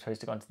means I'm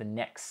supposed to go on to the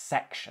next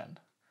section.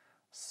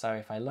 So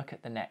if I look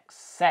at the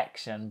next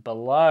section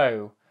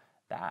below,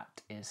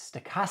 that is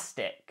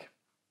stochastic.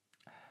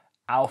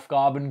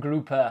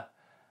 Aufgabengruppe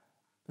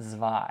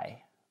 2.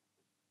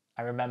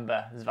 I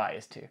remember 2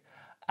 is 2.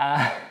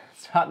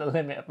 It's about the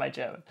limit of my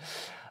German.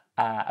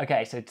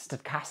 Okay, so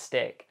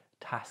stochastic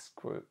task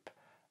group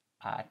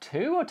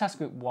 2 or task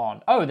group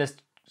 1? Oh, there's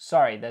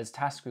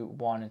task group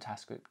 1 and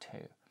task group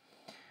 2.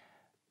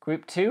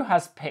 Group 2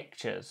 has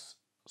pictures,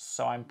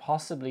 so I'm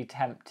possibly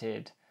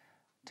tempted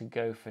to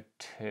go for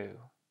 2.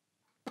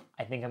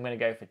 I think I'm going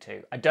to go for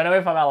 2. I don't know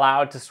if I'm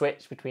allowed to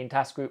switch between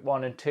task group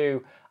 1 and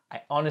 2.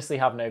 I honestly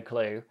have no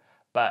clue,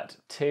 but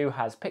 2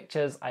 has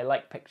pictures. I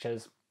like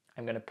pictures.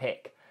 I'm going to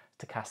pick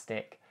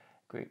stochastic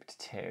group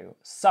 2.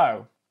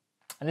 So,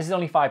 and this is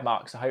only 5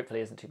 marks, so hopefully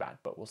it isn't too bad,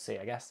 but we'll see,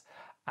 I guess.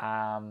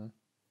 Oh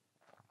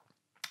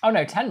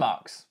no, 10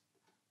 marks.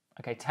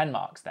 Okay, 10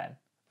 marks then.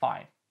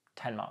 Fine,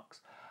 10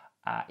 marks.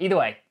 Either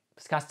way,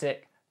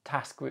 stochastic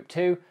task group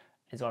 2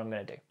 is what I'm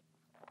going to do.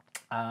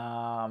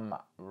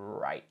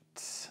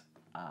 Right.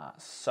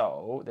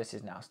 So this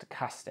is now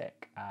stochastic.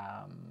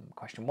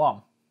 Question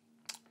 1.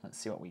 Let's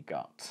see what we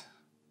got.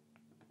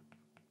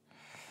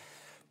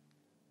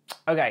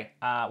 Okay,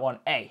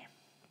 1A.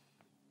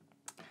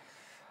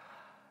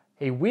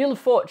 A wheel of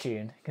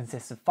fortune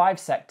consists of 5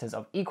 sectors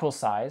of equal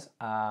size.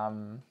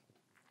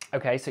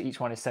 Okay, so each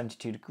one is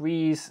 72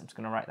 degrees. I'm just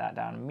going to write that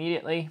down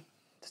immediately,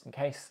 just in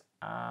case.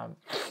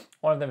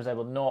 One of them is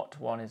labelled 0,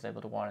 one is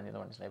labelled 1, and the other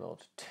one is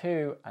labelled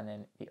 2, and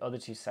then the other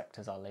 2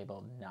 sectors are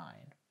labelled 9.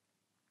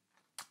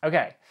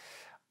 Okay,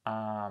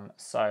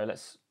 so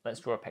let's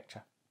draw a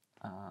picture.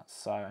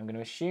 So I'm going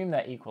to assume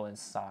they're equal in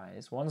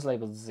size. One's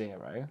labelled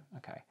 0.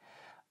 Okay,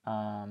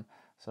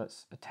 so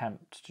let's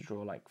attempt to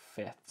draw like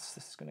fifths.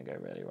 This is going to go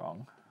really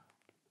wrong.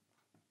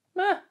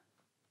 Not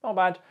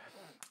bad.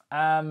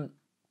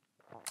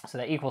 So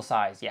they're equal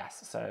size,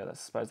 yes. So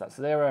let's suppose that's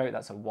 0,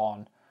 that's a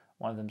 1.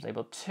 One of them's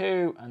labelled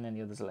 2, and then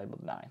the others are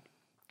labelled 9.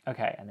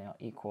 Okay, and they are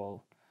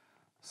equal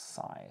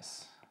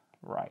size.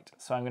 Right,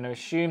 so I'm going to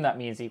assume that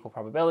means equal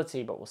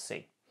probability, but we'll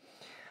see.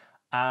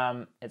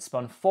 It's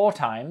spun 4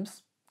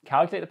 times.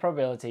 Calculate the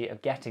probability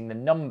of getting the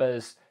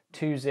numbers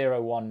 2,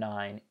 0, 1,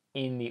 9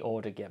 in the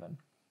order given.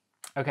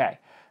 Okay,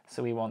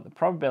 so we want the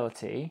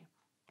probability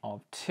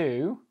of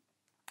 2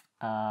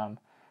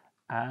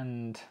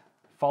 and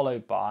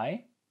followed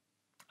by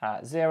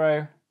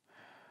 0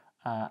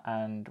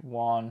 and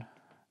 1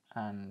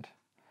 and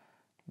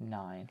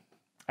 9.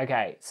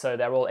 Okay, so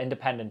they're all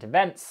independent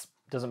events.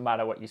 Doesn't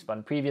matter what you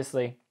spun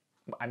previously.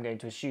 I'm going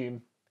to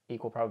assume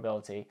equal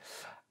probability.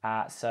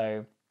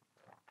 So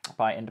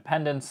by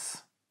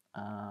independence,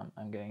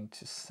 I'm going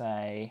to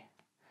say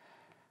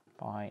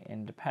by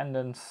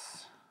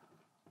independence,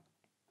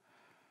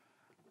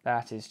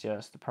 that is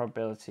just the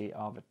probability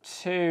of a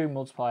 2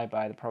 multiplied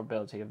by the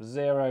probability of a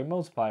 0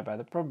 multiplied by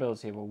the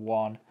probability of a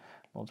 1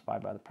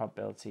 multiplied by the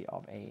probability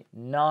of a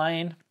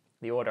 9.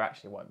 The order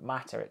actually won't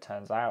matter, it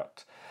turns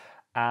out.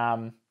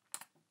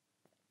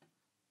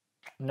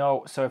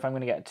 No, so if I'm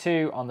going to get a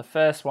 2 on the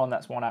first one,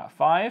 that's 1 out of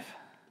 5,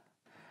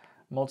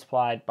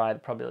 multiplied by the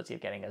probability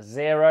of getting a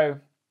 0,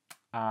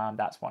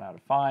 that's 1 out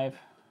of 5,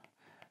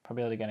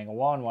 probability of getting a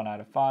 1, 1 out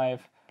of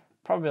 5,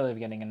 probability of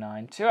getting a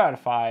 9, 2 out of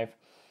 5,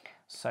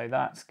 so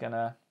that's going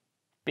to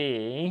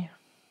be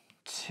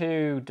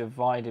 2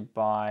 divided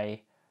by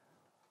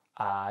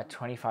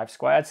 25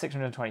 squared,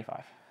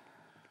 625.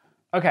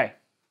 Okay,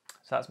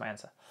 so that's my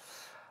answer.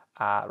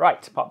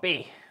 Right, part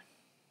B.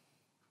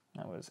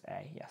 That was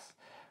A, yes.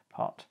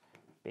 Part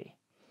B.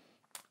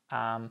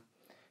 The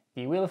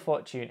Wheel of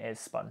Fortune is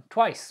spun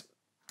twice.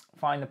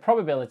 Find the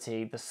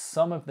probability the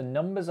sum of the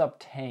numbers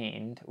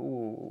obtained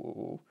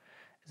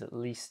is at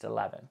least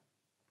 11.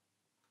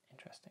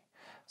 Interesting.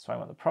 So I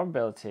want the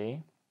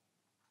probability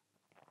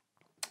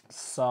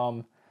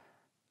sum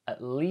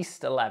at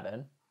least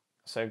 11,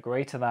 so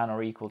greater than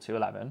or equal to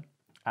 11,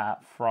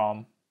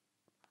 from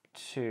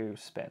 2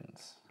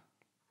 spins.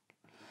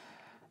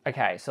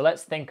 Okay, so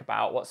let's think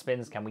about what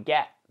spins can we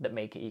get that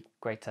make it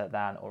greater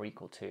than or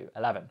equal to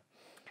 11.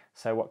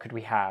 So what could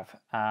we have?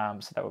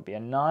 So that would be a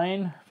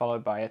 9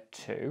 followed by a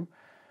 2.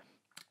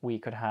 We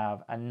could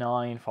have a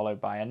 9 followed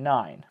by a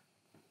 9.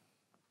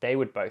 They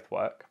would both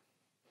work.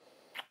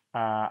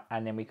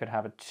 And then we could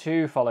have a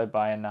 2 followed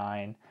by a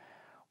 9,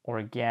 or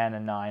again a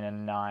 9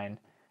 and a 9,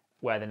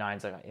 where the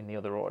 9s are in the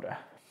other order.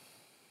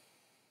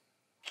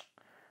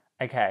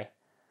 Okay,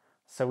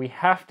 so we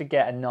have to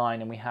get a 9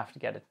 and we have to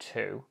get a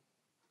 2.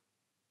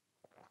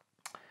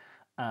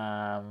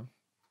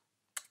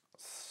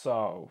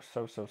 So.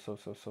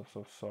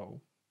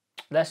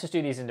 Let's just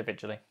do these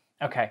individually.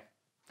 Okay.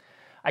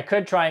 I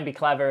could try and be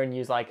clever and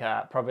use like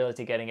a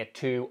probability getting a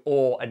 2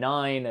 or a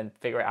 9 and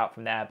figure it out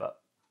from there,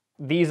 but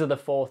these are the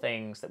 4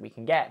 things that we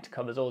can get.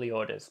 Covers all the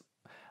orders.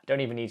 I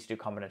don't even need to do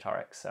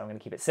combinatorics, so I'm going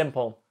to keep it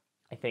simple.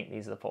 I think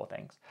these are the 4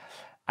 things.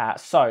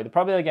 So the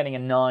probability of getting a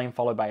 9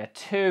 followed by a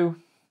 2.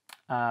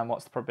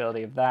 What's the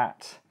probability of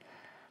that?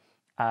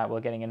 Well,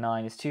 getting a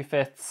 9 is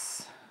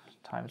 2/5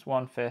 times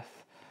 1/5.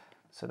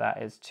 So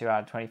that is 2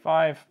 out of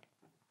 25.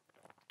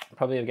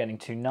 Probability of getting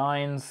 2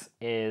 9s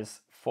is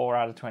 4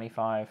 out of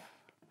 25.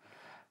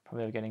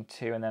 Probability of getting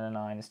 2 and then a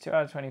 9 is 2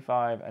 out of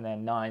 25. And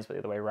then 9s, but the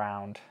other way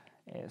around,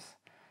 is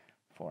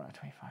 4 out of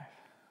 25.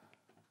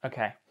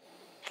 Okay.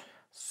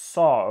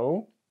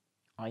 So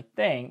I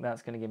think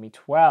that's going to give me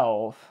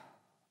 12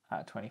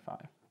 out of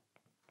 25.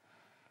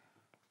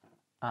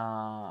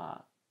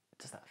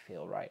 Does that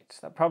feel right?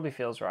 That probably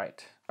feels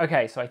right.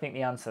 Okay, so I think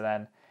the answer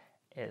then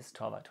is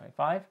 12 out of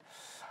 25.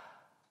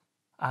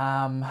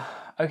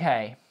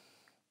 Okay,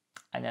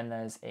 and then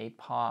there's a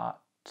part,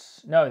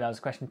 no, that was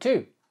question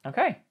 2.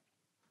 Okay,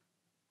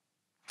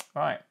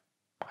 all right,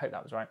 I hope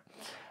that was right.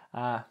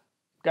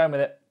 Going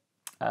with it.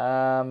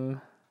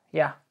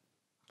 Yeah,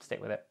 stick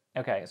with it.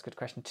 Okay, let's go to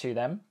question 2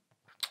 then.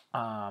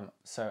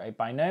 So a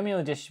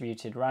binomially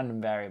distributed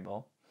random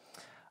variable,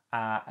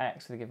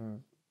 x with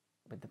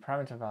the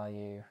parameter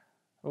value.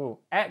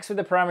 X with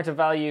the parameter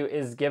value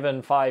is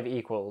given 5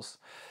 equals.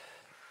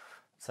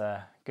 It's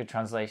a good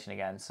translation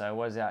again. So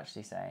what is it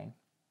actually saying?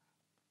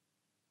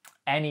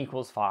 N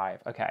equals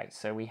 5. Okay,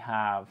 so we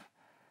have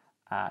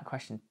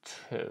question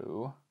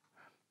 2.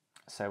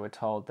 So we're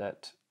told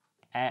that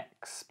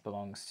x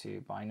belongs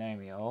to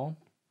binomial.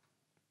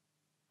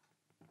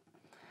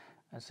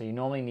 And so you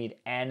normally need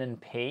n and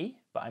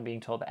p, but I'm being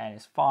told that n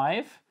is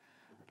 5.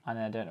 And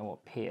I don't know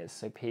what p is.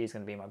 So p is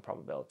going to be my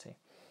probability.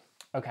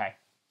 Okay.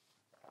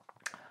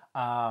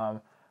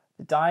 The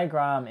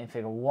diagram in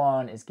figure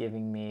 1 is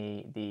giving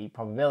me the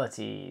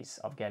probabilities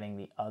of getting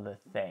the other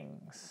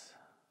things.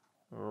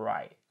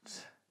 Right.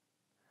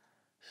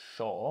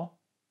 Sure.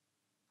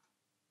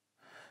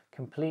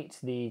 Complete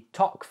the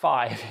TOC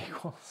 5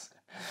 equals.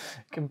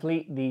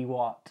 Complete the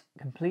what?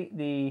 Complete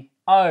the,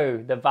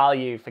 the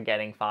value for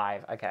getting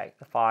 5. Okay,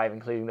 the 5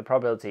 including the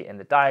probability in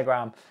the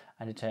diagram,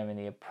 and determine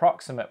the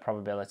approximate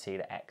probability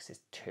that x is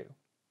 2.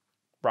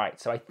 Right,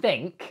 so I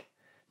think,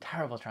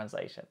 terrible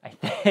translation, I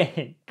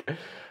think,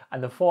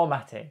 and the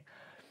formatting,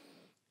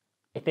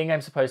 I think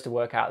I'm supposed to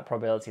work out the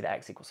probability that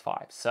x equals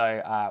 5.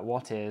 So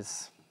what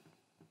is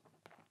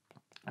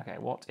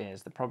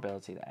the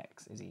probability that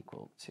x is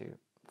equal to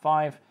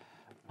 5?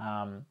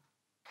 And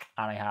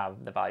I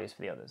have the values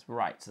for the others.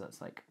 Right, so that's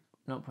like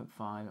 0.5,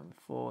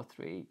 0.4,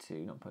 3, 2,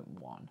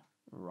 0.1.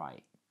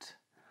 Right.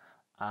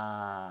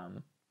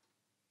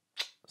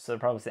 So the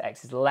probability that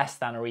x is less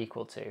than or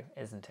equal to,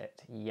 isn't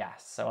it?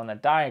 Yes. So on the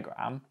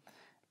diagram,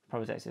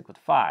 probability x is equal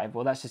to 5.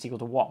 Well, that's just equal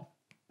to 1.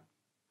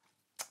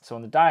 So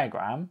on the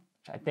diagram,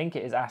 which I think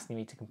it is asking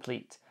me to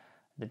complete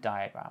the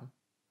diagram.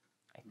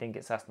 I think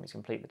it's asking me to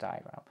complete the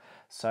diagram.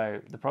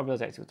 So the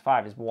probability x equals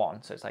 5 is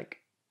 1. So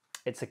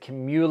it's a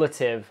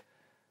cumulative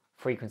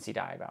frequency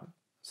diagram.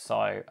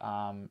 So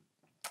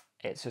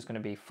it's just going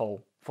to be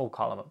full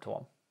column up to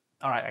 1.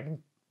 All right,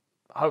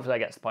 hopefully that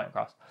gets the point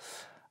across.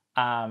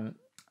 And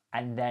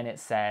then it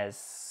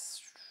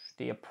says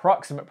the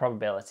approximate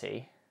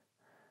probability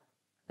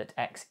that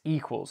x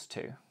equals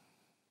 2.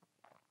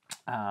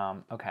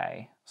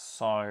 Okay,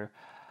 so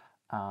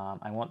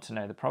I want to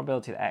know the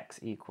probability that x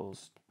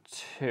equals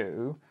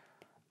 2,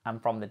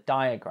 and from the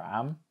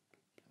diagram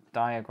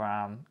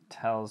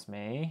tells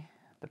me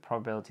the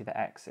probability that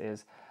x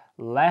is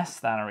less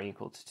than or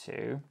equal to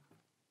 2,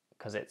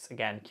 because it's,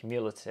 again,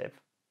 cumulative.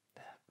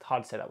 It's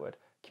hard to say that word.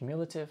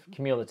 Cumulative?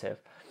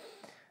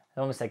 I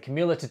almost said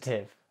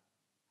cumulative.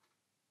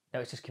 No,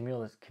 it's just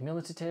cumulative.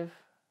 Cumulative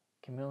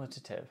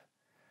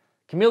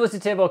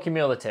or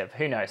cumulative,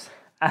 who knows?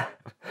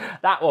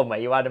 That one where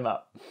you add them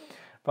up.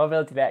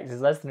 Probability that x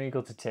is less than or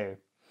equal to 2.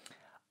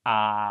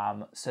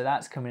 So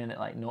that's coming in at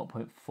like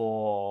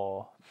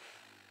 0.4,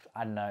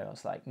 I don't know,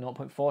 it's like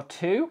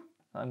 0.42.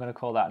 I'm going to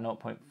call that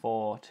 0.42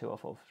 or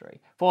 43.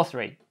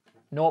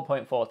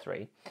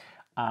 0.43.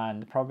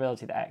 And the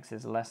probability that x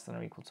is less than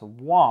or equal to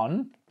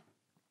 1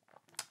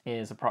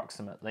 is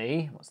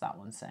approximately, what's that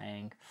one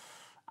saying?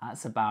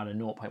 That's about a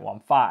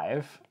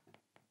 0.15.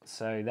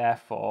 So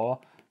therefore,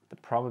 the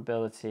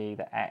probability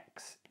that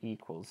x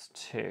equals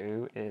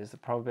 2 is the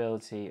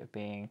probability of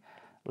being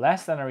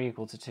less than or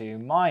equal to 2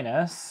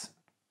 minus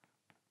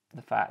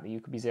the fact that you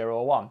could be 0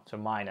 or 1. So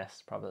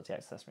minus probability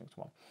x less than or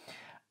equal to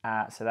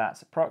 1. So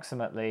that's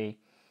approximately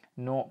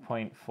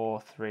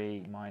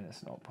 0.43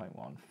 minus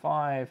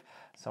 0.15.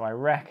 So I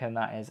reckon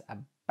that is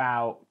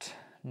about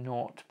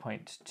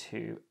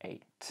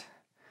 0.28.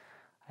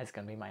 That's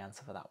going to be my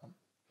answer for that one.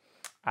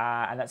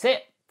 And that's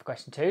it for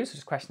question 2. So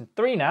just question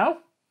 3 now.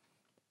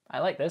 I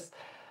like this.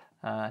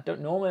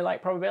 Don't normally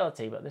like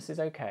probability, but this is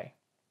okay.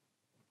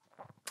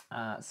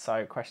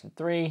 So question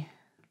 3,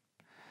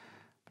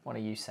 what are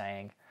you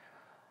saying?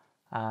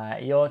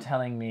 You're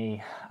telling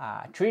me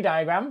a tree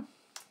diagram.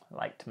 I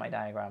liked my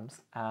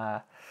diagrams.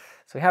 So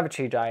we have a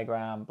tree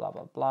diagram, blah,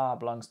 blah, blah,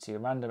 belongs to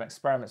random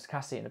experiment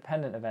stochastic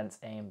independent events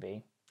A and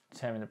B.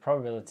 Determine the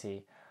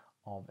probability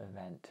of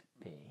event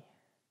B.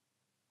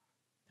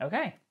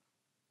 Okay.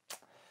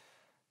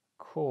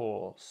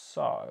 Cool.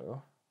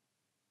 So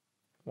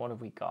what have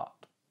we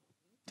got?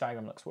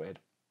 Diagram looks weird.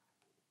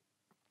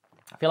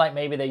 I feel like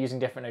maybe they're using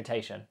different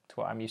notation to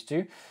what I'm used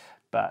to,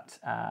 but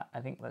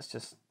I think let's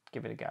just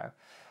give it a go.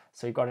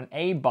 So you've got an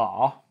A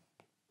bar,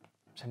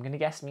 which I'm going to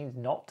guess means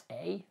not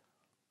A.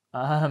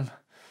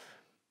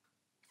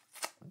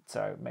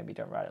 So maybe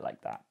don't write it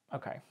like that.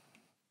 Okay,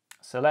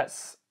 so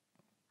let's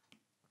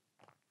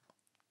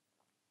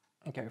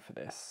go for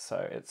this.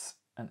 So it's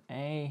an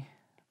A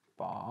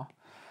bar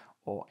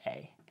or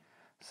A.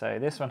 So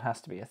this one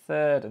has to be a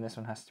third and this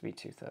one has to be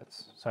 2/3.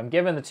 So I'm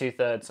given the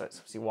 2/3, so it's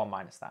obviously 1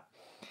 minus that.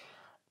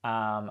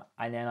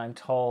 And then I'm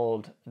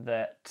told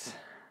that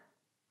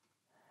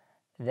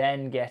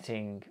then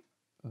getting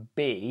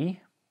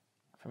B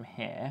from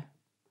here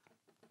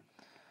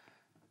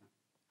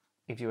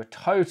gives you a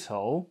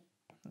total.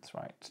 That's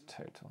right,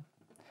 total.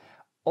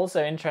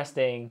 Also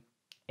interesting,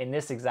 in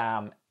this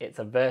exam, it's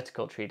a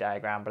vertical tree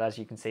diagram, but as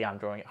you can see, I'm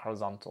drawing it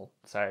horizontal.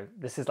 So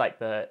this is like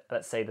the,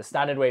 let's say the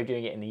standard way of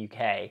doing it in the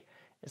UK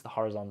is the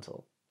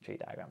horizontal tree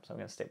diagram. So I'm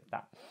going to stick with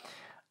that.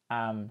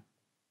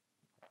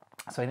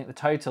 So I think the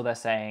total they're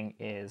saying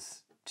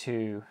is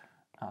 2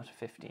 out of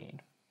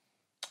 15.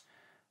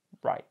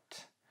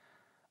 Right.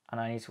 And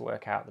I need to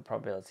work out the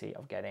probability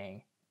of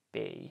getting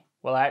B.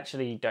 Well, I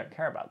actually don't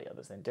care about the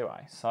others then, do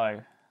I?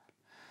 So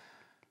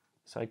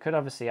I could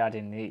obviously add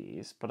in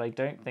these, but I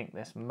don't think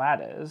this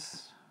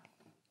matters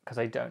because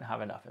I don't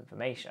have enough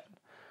information.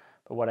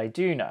 But what I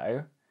do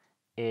know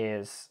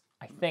is,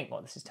 I think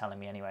what this is telling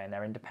me anyway, and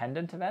they're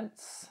independent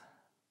events.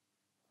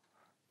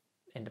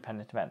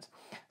 Independent events.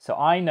 So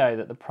I know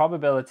that the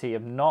probability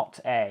of not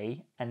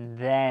A and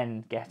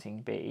then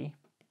getting B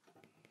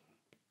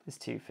is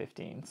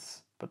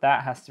 2/15, but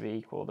that has to be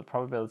equal the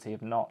probability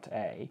of not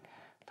A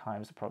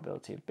times the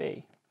probability of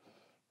B.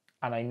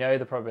 And I know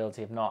the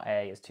probability of not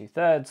A is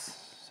 2/3,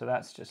 so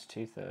that's just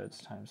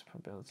 2/3 times the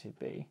probability of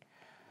B.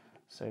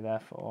 So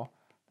therefore,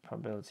 the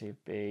probability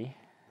of B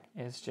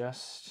is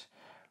just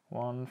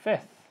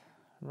 1/5,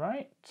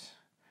 right?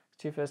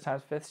 2/5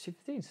 times 5 is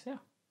 2/15, yeah.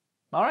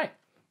 All right,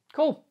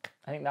 cool.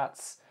 I think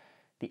that's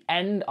the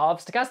end of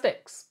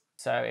stochastics.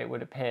 So it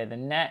would appear the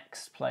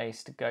next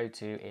place to go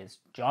to is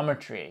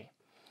geometry.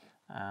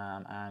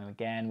 And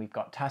again, we've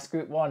got task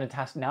group 1 and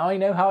task, now I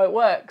know how it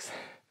works.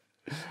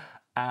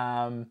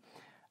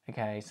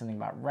 Okay, something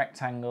about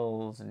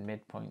rectangles and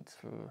midpoints,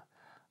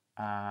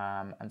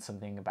 and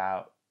something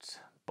about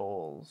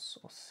balls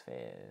or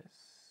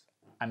spheres.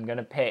 I'm going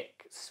to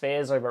pick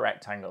spheres over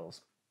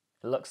rectangles.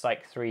 It looks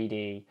like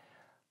 3D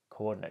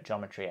coordinate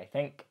geometry, I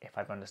think, if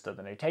I've understood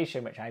the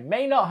notation, which I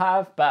may not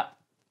have, but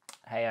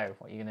hey-oh,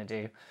 what are you going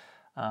to do?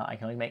 I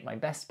can only make my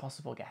best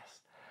possible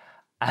guess.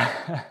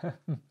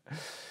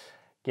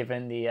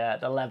 given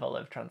the level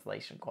of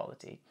translation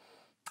quality.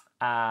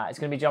 It's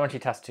going to be geometry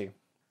test 2.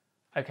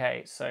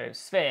 Okay, so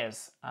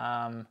spheres,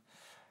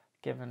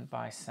 given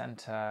by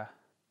center,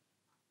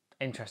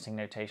 interesting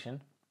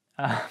notation.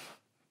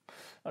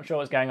 Not sure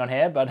what's going on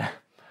here, but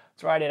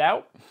let's write it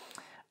out.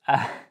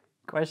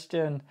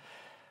 Question,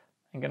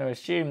 I'm going to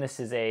assume this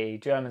is a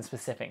German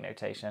specific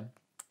notation,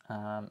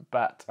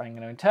 but I'm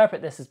going to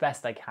interpret this as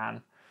best I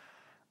can.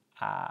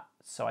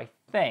 So I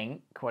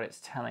think what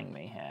it's telling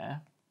me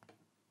here,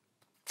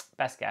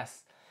 best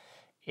guess,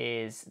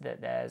 is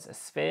that there's a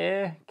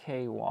sphere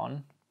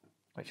K1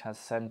 which has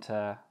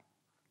center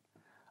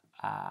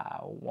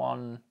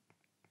 1,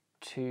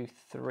 2,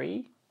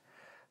 3.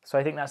 So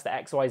I think that's the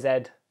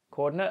XYZ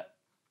coordinate.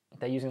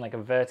 They're using like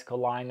a vertical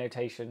line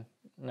notation.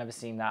 Never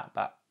seen that,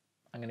 but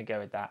I'm going to go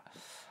with that.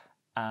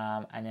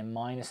 And then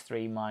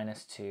 -3,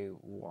 -2,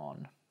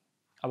 1.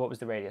 Oh, what was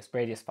the radius?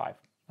 Radius 5.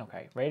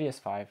 Okay, radius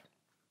 5.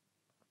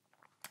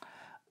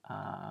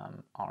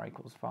 R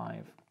equals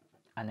 5.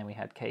 And then we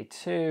had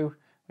K2,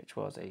 which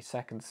was a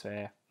second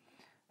sphere.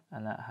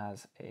 And that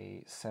has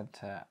a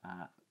center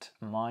at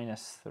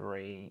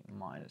 -3,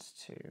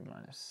 -2,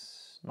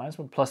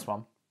 -1,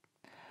 +1.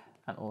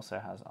 And also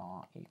has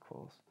R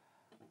equals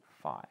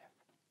 5.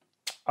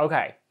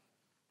 Okay,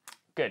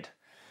 good.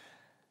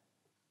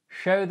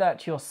 Show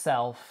that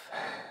yourself,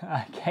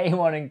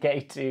 K1 and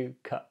K2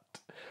 cut.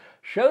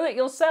 Show that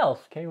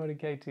yourself, K1 and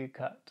K2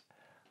 cut.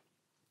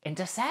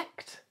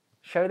 Intersect?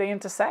 Show they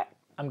intersect?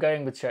 I'm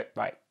going with show,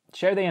 right,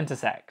 show they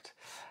intersect.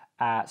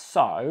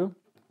 So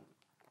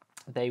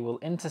they will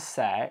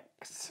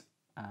intersect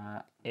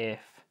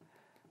if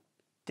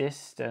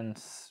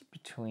distance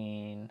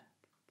between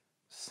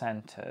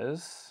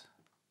centers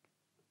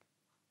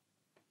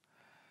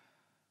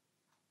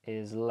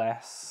is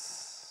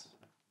less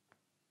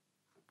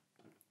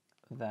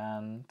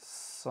than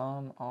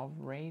sum of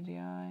radii,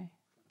 I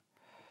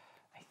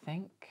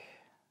think.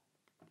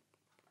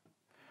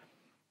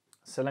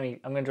 So I'm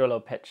going to draw a little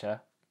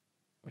picture,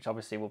 which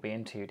obviously will be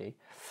in 2D.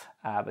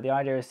 But the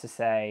idea is to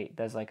say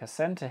there's like a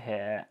center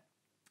here,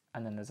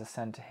 and then there's a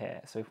center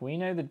here. So if we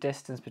know the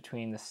distance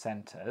between the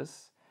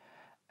centers,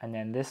 and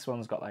then this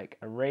one's got like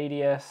a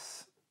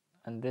radius,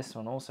 and this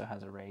one also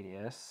has a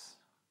radius.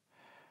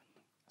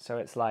 So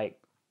it's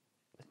like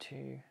the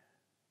two.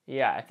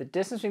 Yeah, if the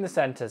distance between the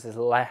centers is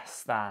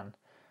less than,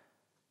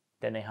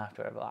 then they have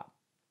to overlap.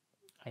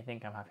 I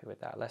think I'm happy with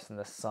that. Less than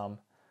the sum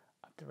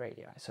of the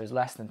radii. So it's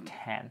less than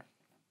 10.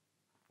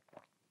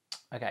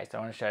 Okay, so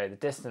I want to show you the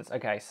distance.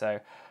 Okay,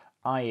 so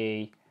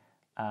i.e.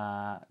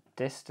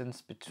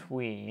 Distance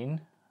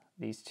between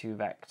these two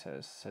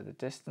vectors. So the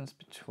distance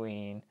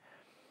between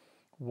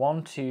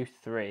 1, 2,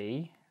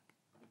 3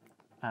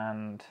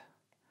 and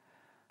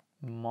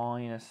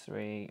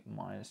 -3,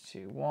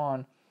 -2,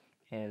 1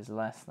 is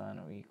less than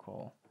or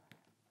equal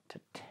to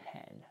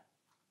 10.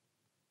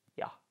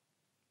 Yeah.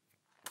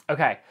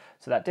 Okay,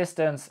 so that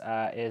distance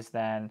is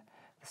then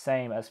the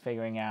same as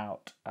figuring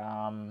out,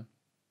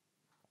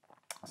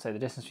 so the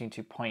distance between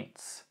 2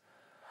 points.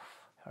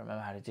 I don't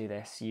remember how to do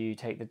this. You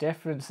take the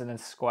difference and then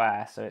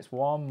square. So it's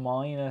 1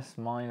 minus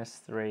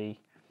 -3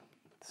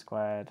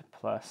 squared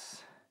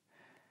plus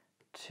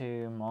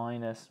 2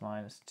 minus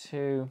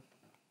 -2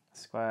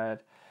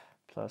 squared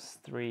plus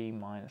 3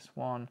 minus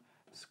 1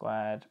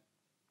 squared.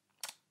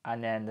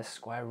 And then the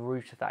square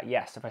root of that.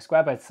 Yes, if I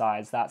square both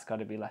sides, that's got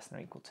to be less than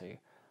or equal to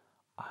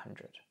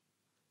 100.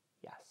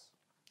 Yes.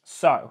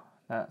 So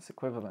that's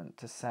equivalent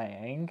to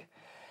saying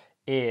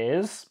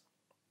is,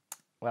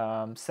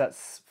 so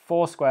that's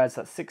 4 squared,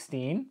 so that's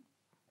 16,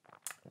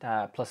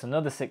 plus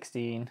another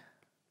 16,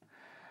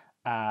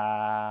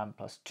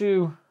 plus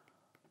 2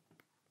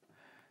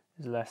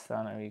 is less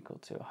than or equal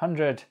to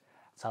 100.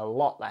 It's a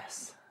lot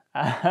less.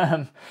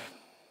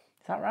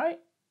 Is that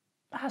right?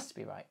 That has to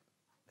be right.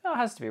 That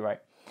has to be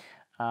right.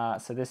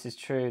 So this is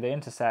true. They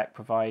intersect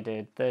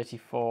provided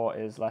 34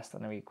 is less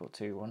than or equal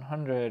to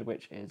 100,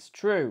 which is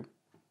true.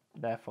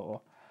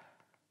 Therefore,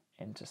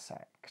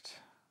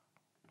 intersect.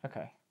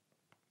 Okay.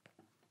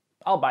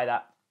 I'll buy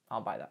that.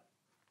 I'll buy that.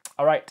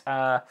 All right.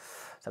 So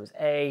that was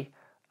A.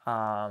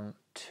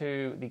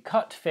 To the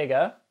cut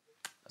figure.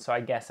 So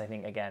I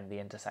think, again, the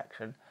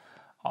intersection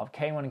of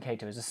K1 and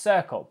K2 is a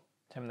circle.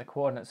 Determine the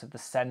coordinates of the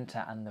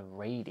center and the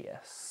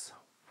radius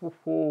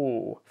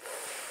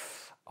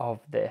of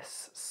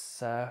this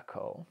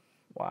circle.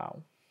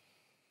 Wow.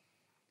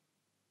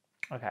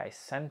 Okay,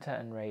 center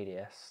and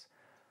radius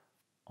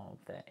of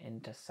the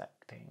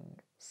intersecting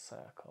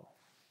circle.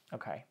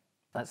 Okay,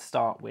 let's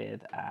start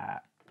with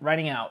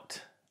writing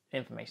out the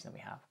information that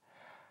we have.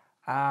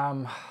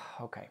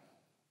 Okay.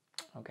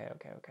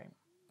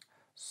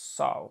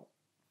 So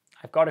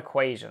I've got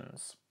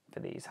equations for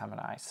these, haven't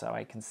I? So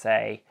I can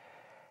say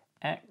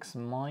x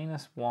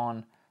minus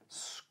 1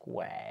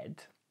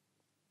 squared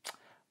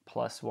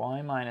plus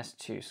y minus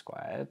 2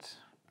 squared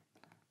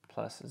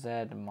plus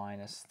z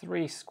minus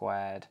 3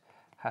 squared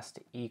has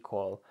to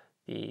equal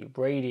the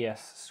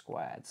radius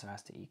squared, so it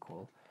has to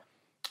equal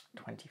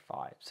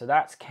 25. So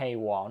that's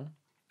K1,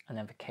 And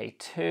then for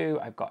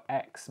k2, I've got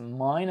x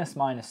minus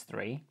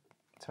 3,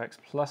 so x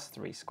plus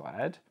 3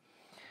 squared.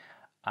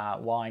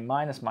 Y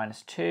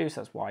minus 2, so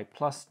that's y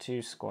plus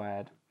 2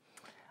 squared.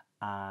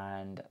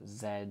 And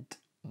z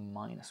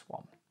minus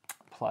 1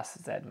 plus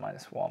z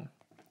minus 1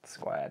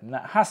 squared. And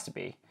that has to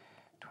be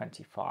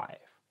 25.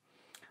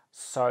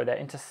 So their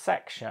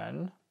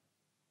intersection,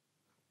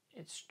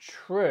 it's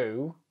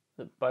true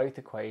that both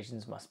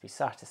equations must be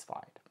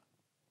satisfied.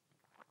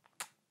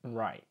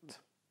 Right.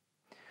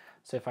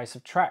 So if I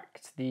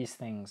subtract these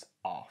things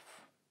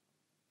off,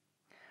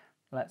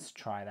 let's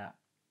try that.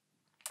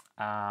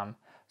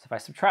 So if I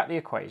subtract the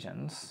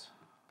equations,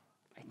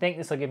 I think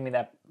this will give me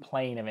their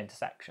plane of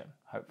intersection,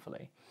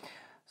 hopefully.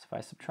 So if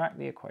I subtract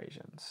the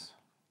equations,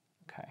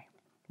 okay,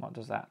 what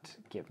does that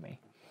give me?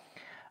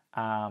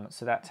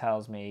 So that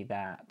tells me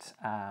that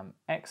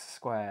x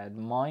squared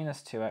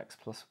minus 2x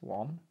plus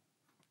 1,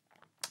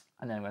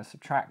 and then I'm going to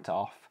subtract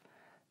off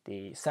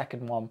the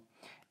second one,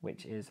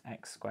 which is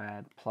x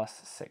squared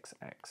plus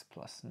 6x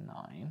plus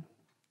 9.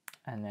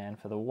 And then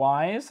for the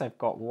y's, I've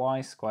got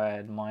y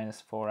squared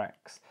minus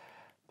 4x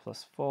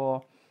plus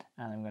 4,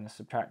 and I'm going to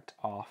subtract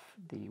off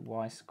the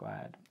y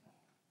squared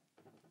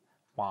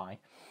plus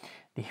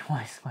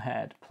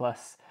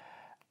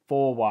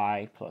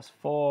 4y plus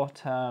 4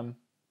 term.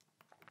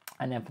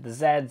 And then for the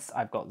z's,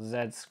 I've got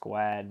z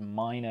squared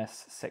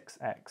minus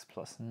 6x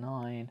plus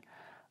 9,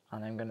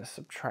 and I'm going to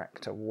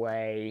subtract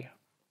away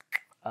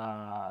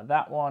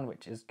that one,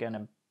 which is going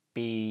to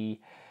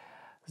be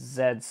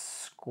z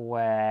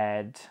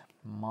squared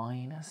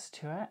minus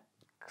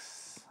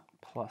 2x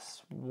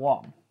plus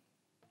 1.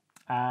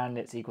 And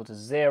it's equal to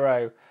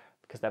 0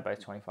 because they're both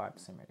 25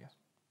 same radius.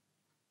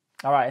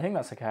 All right, I think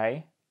that's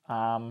okay.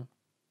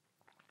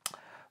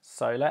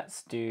 So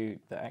let's do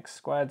the x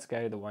squareds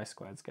go, the y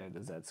squareds go,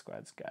 the z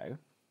squareds go,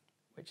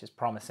 which is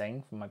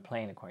promising for my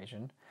plane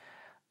equation.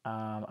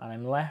 And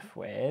I'm left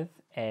with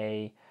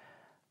a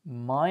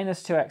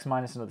minus 2x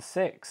minus another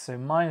 6, so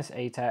minus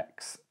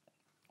 8x,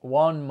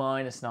 1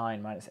 minus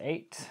 9 minus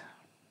 8,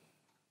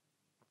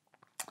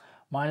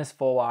 minus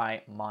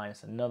 4y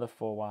minus another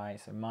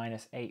 4y, so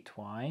minus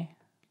 8y.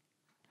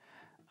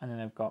 And then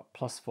I've got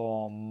plus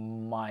 4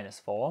 minus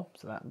 4,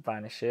 so that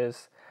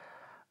vanishes.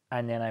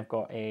 And then I've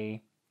got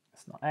a,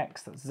 it's not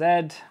x, that's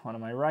z. What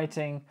am I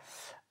writing?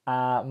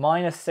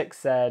 Minus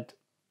 6z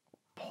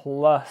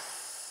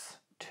plus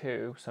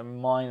 2, so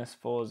minus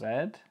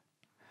 4z.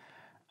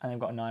 And I've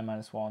got 9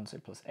 minus 1, so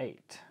plus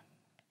 8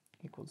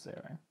 equals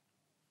 0.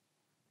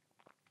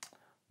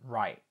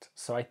 Right,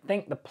 so I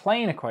think the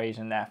plane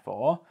equation,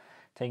 therefore,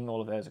 taking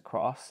all of those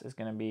across, is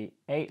going to be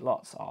 8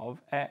 lots of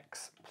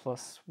x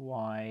plus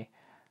y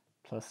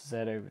plus z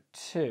over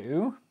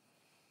 2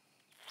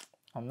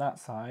 on that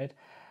side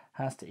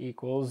has to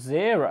equal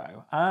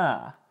 0.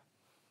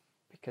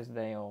 Because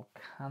they all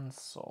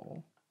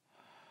cancel.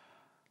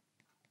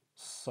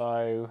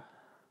 So,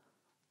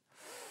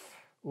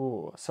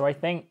 so I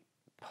think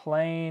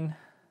plane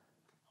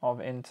of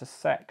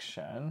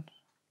intersection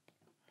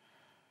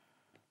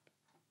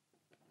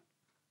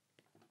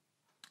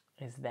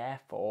is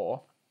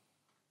therefore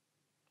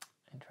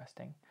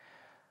interesting,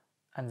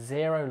 and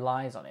 0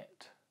 lies on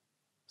it.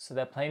 So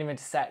their plane of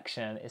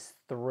intersection is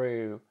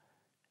through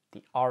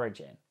the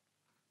origin.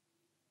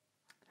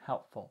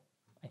 Helpful,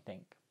 I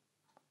think.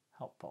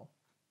 Helpful,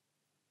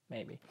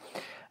 maybe.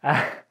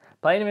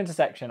 Plane of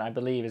intersection, I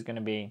believe, is going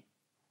to be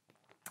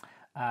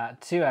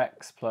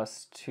 2x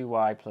plus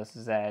 2y plus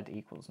z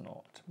equals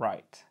 0.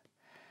 Right.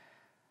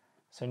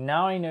 So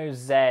now I know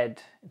z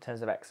in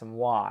terms of x and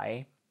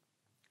y.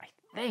 I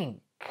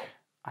think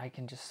I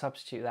can just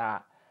substitute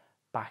that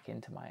back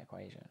into my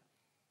equation.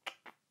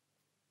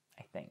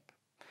 I think.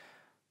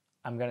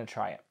 I'm going to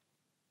try it.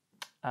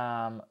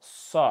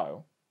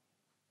 So,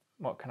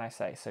 what can I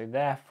say? So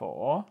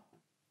therefore,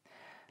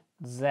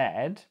 z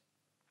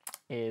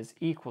is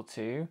equal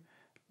to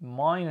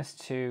minus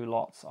 2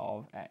 lots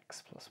of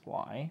x plus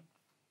y.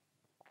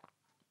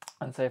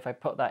 And so if I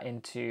put that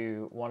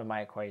into one of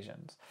my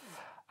equations,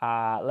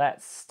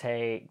 let's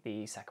take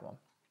the second one.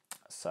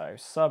 So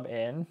sub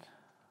in,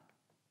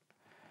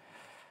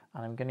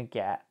 and I'm going to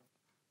get,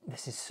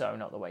 this is so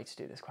not the way to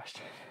do this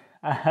question.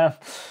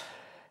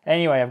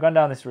 Anyway, I've gone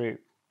down this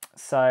route.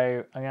 So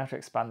I'm going to have to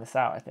expand this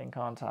out, I think,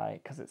 aren't I?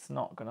 Because it's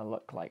not going to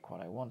look like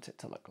what I want it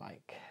to look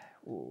like.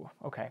 Ooh,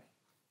 okay.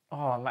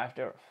 Oh, I might have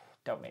to,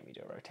 don't make me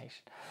do a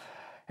rotation.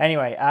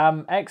 Anyway,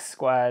 x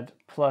squared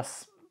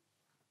plus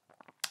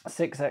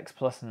 6x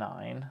plus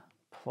 9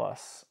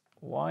 plus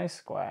y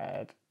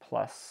squared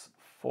plus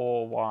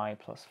 4y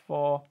plus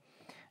 4,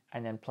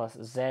 and then plus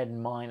z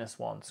minus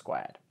 1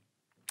 squared.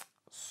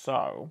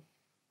 So,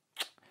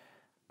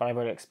 but I've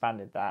already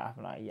expanded that,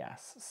 haven't I?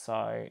 Yes.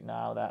 So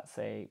now that's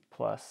a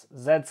plus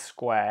z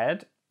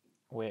squared,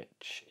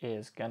 which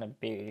is going to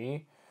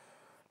be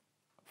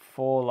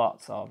 4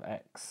 lots of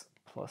x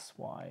plus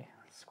y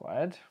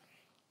squared.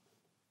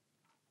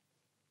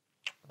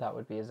 That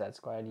would be a z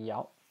squared,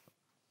 yep.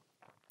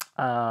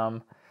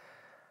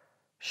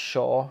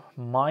 Sure,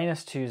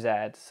 minus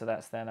 2z, so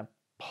that's then a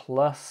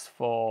plus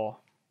 4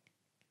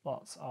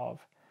 lots of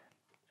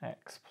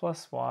x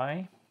plus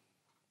y.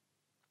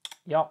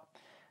 Yup.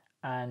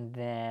 And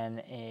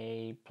then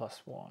a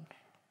plus 1.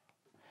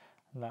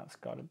 And that's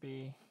got to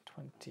be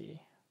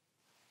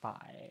 25.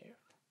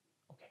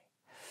 Okay.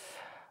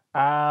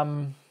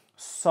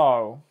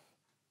 So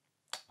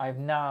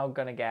I'm now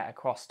going to get a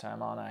cross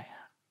term, aren't I?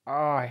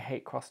 Oh, I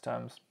hate cross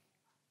terms.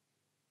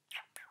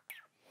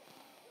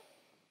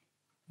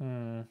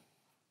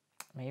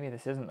 Maybe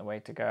this isn't the way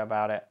to go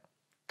about it.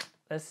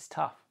 This is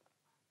tough.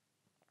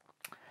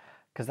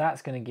 Because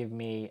that's going to give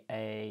me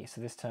a,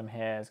 so this term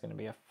here is going to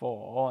be a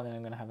 4, and then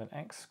I'm going to have an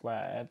x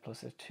squared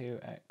plus a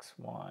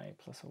 2xy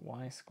plus a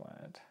y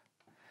squared.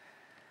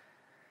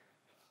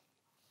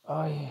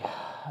 Oh, yeah.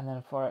 And then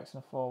a 4x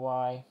and a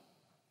 4y.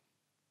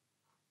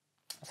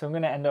 So I'm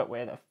going to end up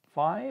with a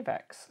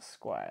 5x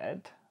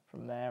squared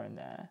from there and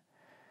there,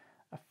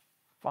 a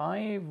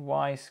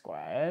 5y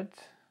squared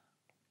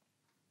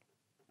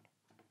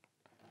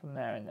from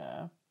there and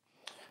there.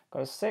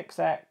 Got a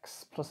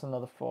 6x plus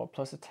another 4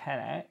 plus a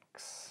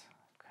 10x.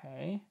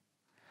 Okay,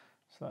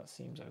 so that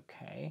seems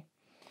okay.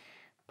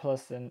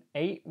 Plus an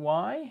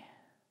 8y,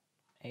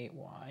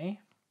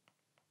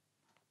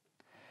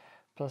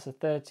 plus a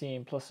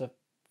 13 plus a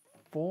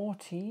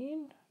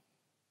 14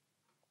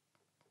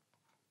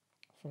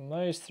 from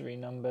those three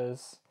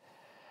numbers.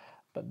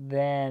 But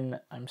then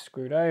I'm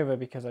screwed over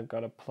because I've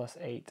got a plus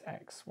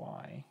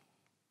 8xy.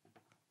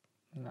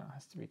 And that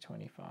has to be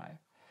 25.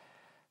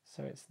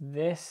 So it's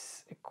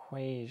this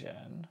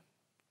equation,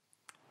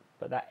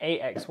 but that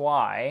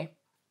 8xy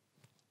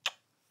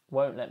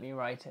won't let me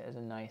write it as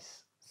a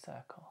nice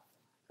circle.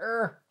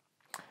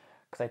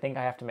 Because I think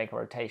I have to make a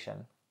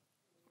rotation.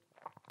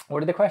 What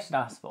did the question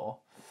ask for?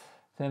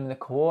 Then the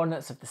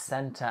coordinates of the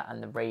center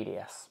and the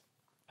radius.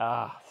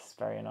 This is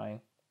very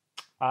annoying.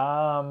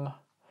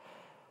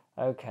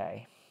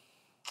 Okay,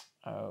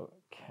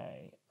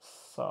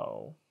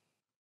 so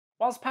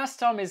whilst Past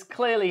Tom is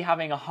clearly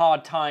having a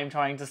hard time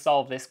trying to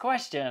solve this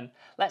question,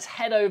 let's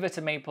head over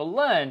to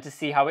MapleLearn to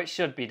see how it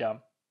should be done.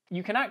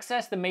 You can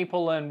access the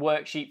MapleLearn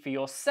worksheet for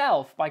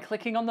yourself by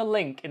clicking on the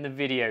link in the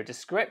video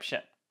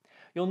description.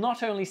 You'll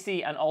not only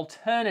see an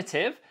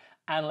alternative,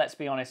 and let's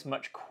be honest,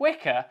 much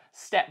quicker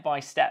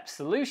step-by-step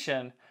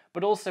solution,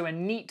 but also a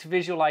neat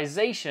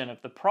visualization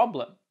of the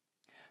problem.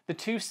 The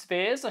two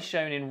spheres are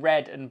shown in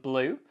red and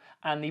blue,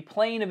 and the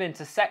plane of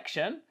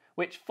intersection,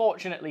 which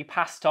fortunately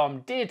Past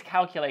Tom did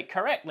calculate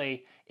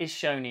correctly, is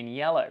shown in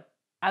yellow.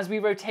 As we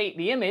rotate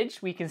the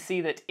image, we can see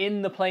that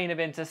in the plane of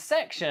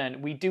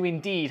intersection, we do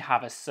indeed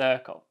have a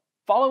circle.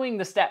 Following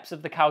the steps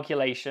of the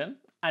calculation,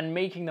 and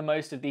making the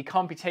most of the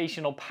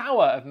computational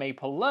power of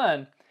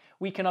MapleLearn,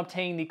 we can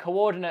obtain the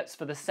coordinates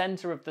for the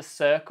center of the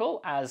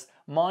circle as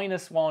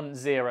 -1,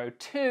 0,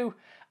 2,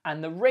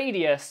 and the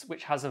radius,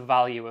 which has a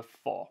value of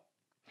 4.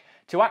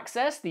 To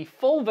access the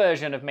full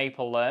version of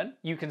MapleLearn,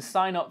 you can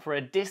sign up for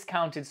a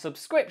discounted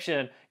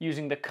subscription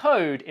using the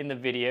code in the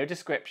video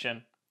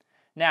description.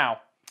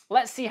 Now,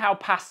 let's see how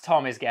Past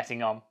Tom is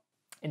getting on.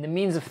 In the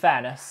means of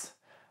fairness,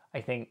 I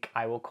think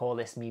I will call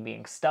this me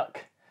being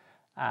stuck.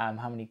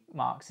 How many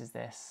marks is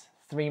this?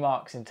 3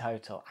 marks in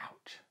total.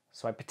 Ouch.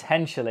 So I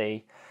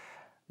potentially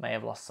may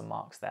have lost some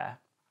marks there.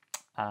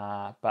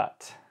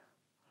 But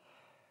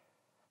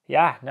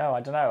yeah, no,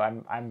 I don't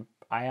know.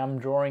 I am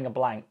drawing a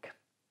blank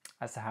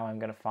as to how I'm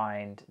going to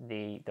find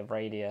the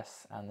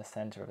radius and the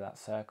center of that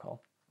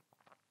circle.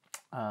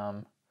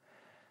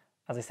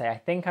 As I say, I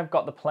think I've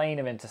got the plane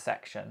of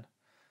intersection,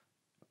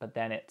 but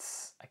then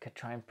I could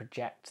try and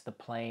project the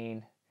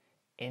plane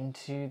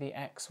into the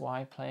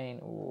XY plane.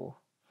 Ooh,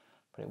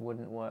 but it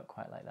wouldn't work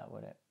quite like that,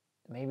 would it?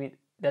 Maybe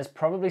there's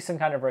probably some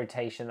kind of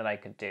rotation that I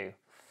could do.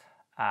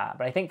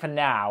 But I think for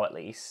now, at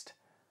least,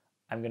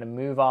 I'm going to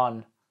move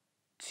on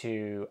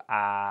to,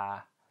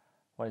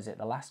 what is it,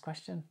 the last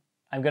question?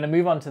 I'm going to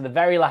move on to the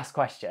very last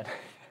question,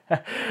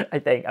 I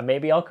think, and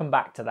maybe I'll come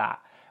back to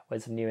that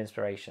with some new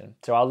inspiration.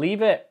 So I'll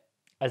leave it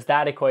as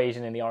that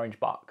equation in the orange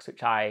box,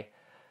 which I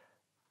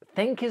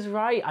think is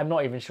right. I'm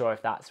not even sure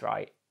if that's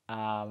right,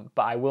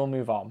 but I will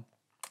move on,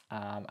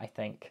 I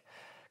think,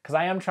 because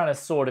I am trying to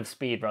sort of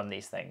speed run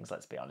these things,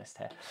 let's be honest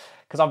here,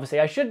 because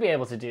obviously I should be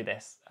able to do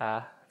this.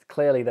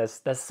 Clearly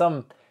there's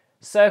some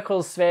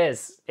circles,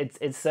 spheres,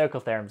 it's circle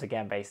theorems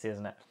again, basically,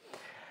 isn't it?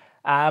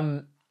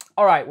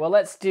 All right, well,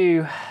 let's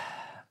do,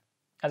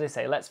 as I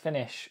say, let's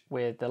finish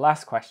with the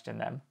last question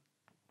then.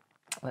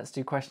 Let's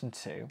do question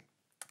 2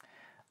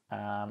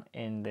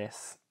 in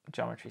this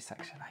geometry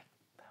section. I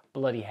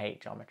bloody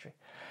hate geometry.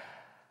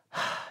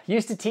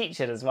 Used to teach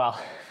it as well,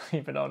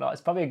 believe it or not.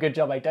 It's probably a good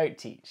job I don't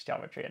teach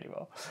geometry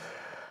anymore,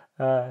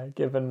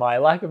 given my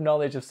lack of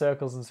knowledge of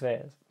circles and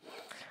spheres.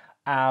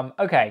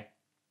 Okay,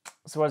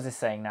 so what is this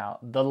saying now?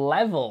 The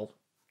level,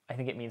 I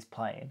think it means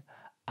plane,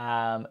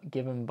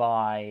 given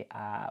by,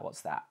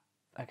 what's that?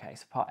 Okay,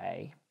 so part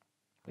A,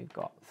 we've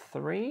got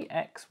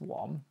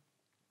 3x1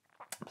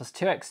 plus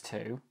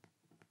 2x2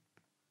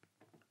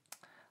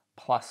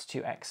 plus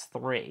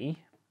 2x3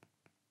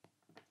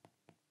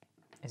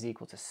 is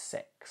equal to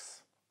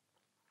 6.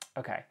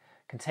 Okay,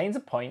 contains a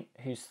point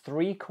whose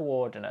 3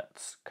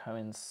 coordinates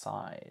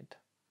coincide.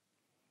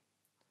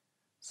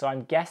 So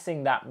I'm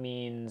guessing that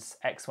means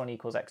x1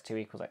 equals x2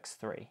 equals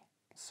x3.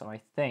 So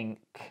I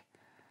think,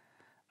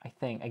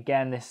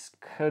 again, this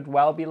could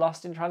well be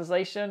lost in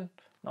translation,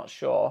 not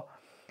sure,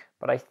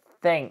 but I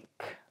think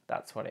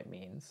that's what it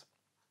means.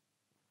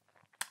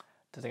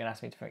 Does it going to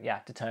ask me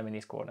to, determine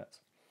these coordinates.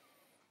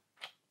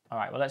 All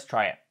right, well, let's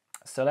try it.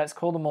 So let's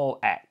call them all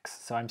x.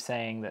 So I'm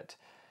saying that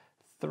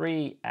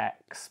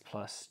 3x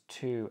plus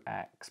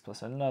 2x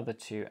plus another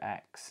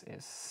 2x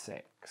is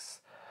 6.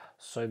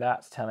 So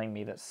that's telling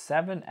me that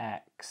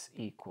 7x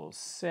equals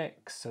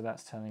 6. So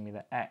that's telling me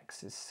that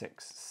x is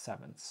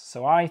 6/7.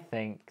 So I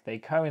think they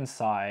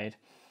coincide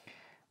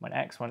when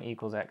x1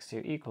 equals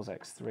x2 equals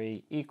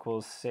x3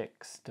 equals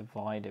 6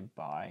 divided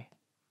by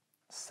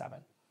 7.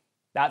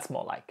 That's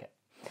more like it.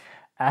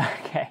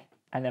 Okay,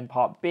 and then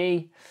part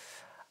B.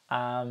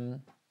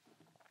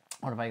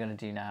 What am I going to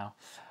do now?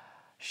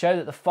 Show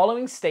that the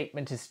following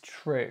statement is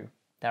true.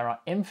 There are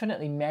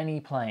infinitely many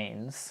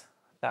planes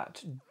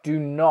that do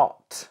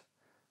not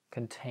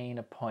contain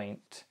a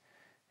point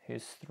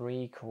whose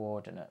 3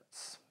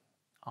 coordinates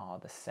are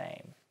the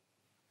same.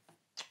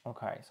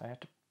 Okay, so I have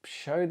to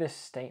show this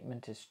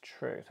statement is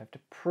true. So I have to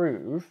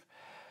prove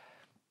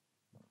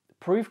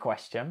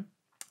question.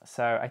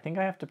 So I think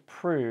I have to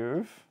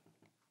prove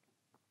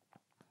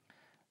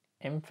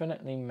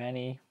infinitely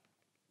many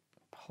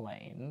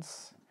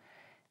planes.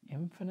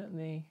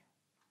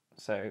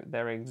 So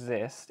there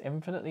exist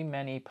infinitely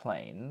many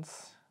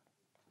planes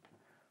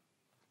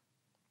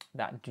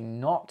that do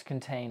not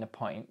contain a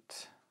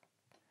point,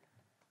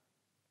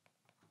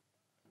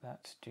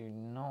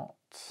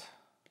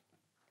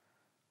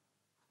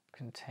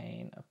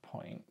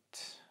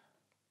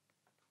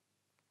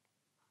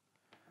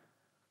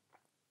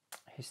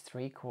 whose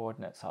 3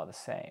 coordinates are the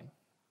same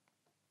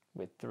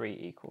with 3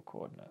 equal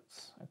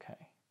coordinates.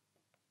 Okay.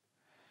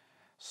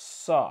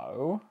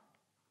 So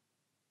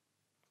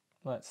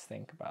let's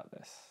think about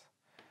this.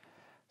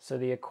 So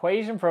the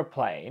equation for a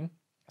plane,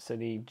 so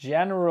the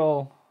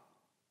general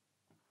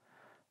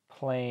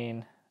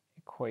plane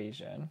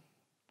equation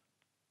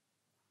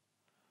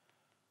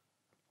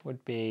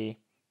would be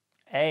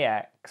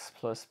ax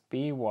plus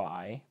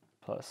by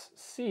plus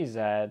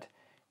cz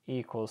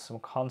equals some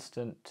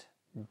constant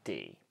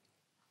d.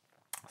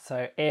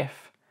 So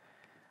if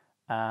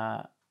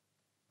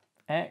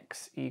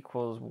x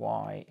equals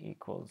y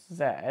equals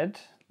z,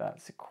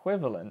 that's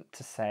equivalent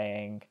to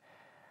saying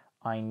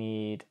I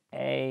need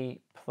a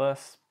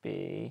plus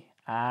b.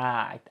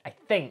 I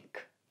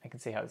think I can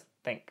see how this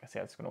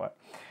is going to work.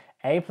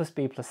 A plus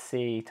b plus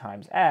c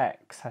times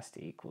x has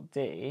to equal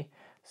d.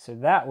 So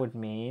that would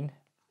mean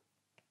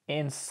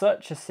in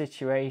such a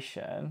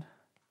situation,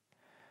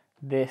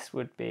 this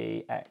would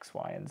be x,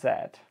 y, and z.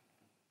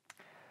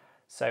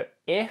 So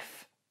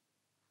if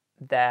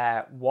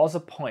there was a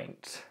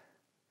point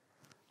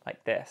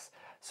like this,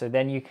 so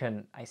then you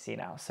can, I see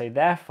now, so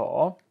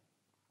therefore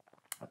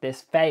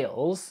this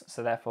fails,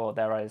 so therefore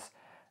there is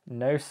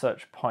no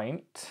such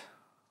point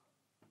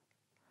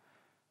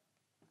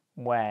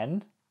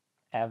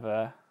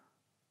whenever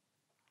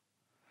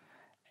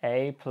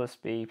a plus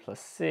b plus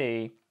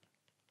c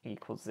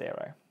equals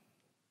 0.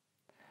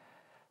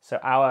 So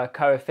our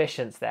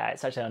coefficients there,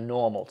 it's actually a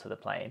normal to the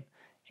plane,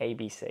 a,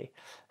 b, c.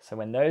 So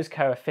when those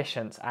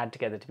coefficients add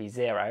together to be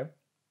 0,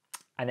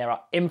 and there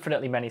are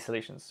infinitely many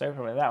solutions, so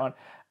from that one,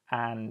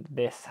 and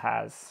this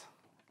has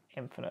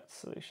infinite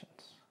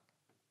solutions.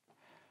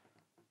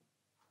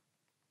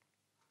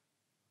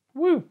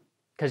 Woo!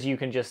 Because you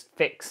can just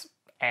fix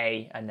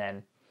a and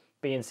then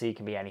b and c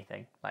can be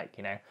anything. Like,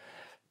 you know,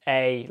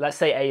 a, let's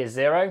say a is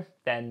 0,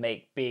 then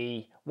make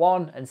b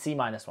 1 and c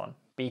minus 1,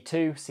 b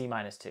 2, c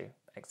minus 2,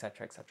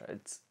 etc., etc.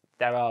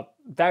 There are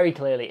very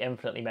clearly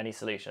infinitely many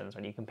solutions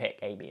when you can pick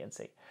a, b, and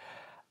c.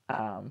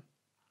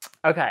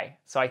 Okay,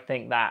 so I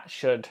think that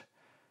should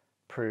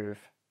prove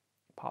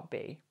part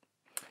B,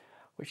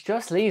 which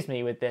just leaves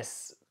me with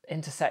this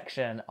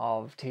intersection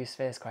of two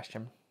spheres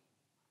question.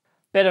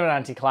 Bit of an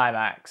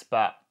anticlimax,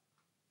 but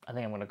I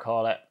think I'm going to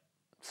call it.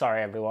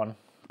 Sorry, everyone.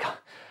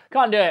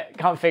 Can't do it.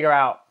 Can't figure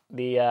out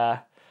the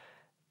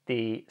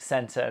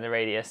center and the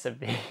radius of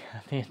the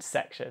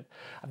intersection.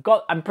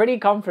 I'm pretty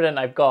confident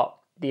I've got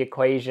the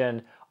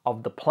equation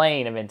of the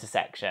plane of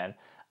intersection,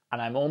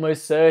 and I'm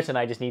almost certain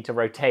I just need to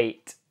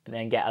rotate and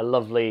then get a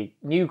lovely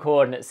new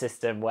coordinate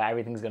system where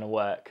everything's going to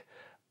work.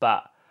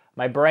 But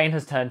my brain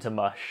has turned to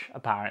mush,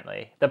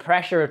 apparently. The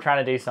pressure of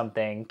trying to do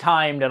something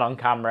timed and on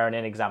camera and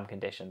in exam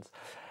conditions.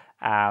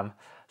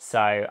 So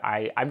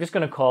I'm just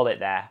going to call it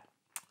there.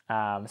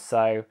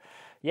 So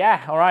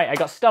yeah, all right, I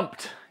got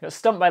stumped. I got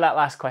stumped by that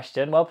last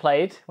question. Well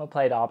played,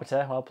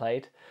 Arbiter, well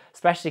played.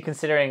 Especially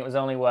considering it was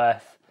only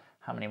worth,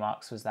 how many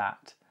marks was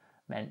that?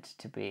 Meant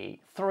to be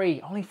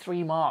 3, only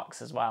 3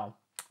 marks as well.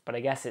 But I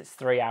guess it's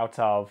 3 out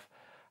of,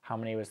 how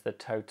many was the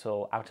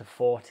total out of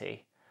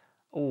 40?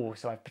 Oh,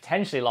 so I've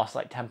potentially lost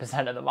like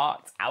 10% of the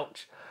marks.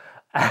 Ouch.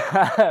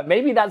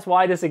 Maybe that's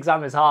why this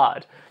exam is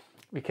hard.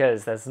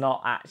 because there's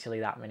not actually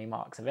that many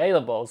marks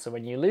available. So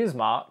when you lose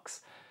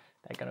marks,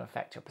 they're going to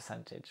affect your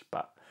percentage.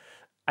 But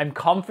I'm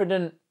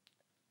confident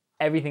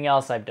everything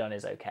else I've done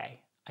is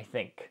okay, I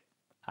think.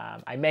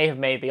 I may have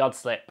made the odd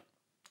slip.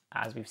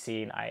 As we've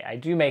seen, I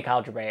do make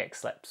algebraic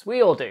slips.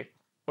 We all do.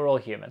 We're all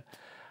human.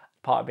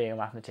 Part of being a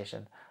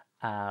mathematician.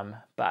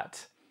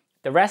 But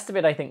the rest of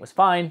it I think was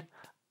fine.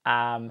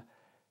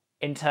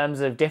 In terms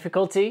of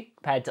difficulty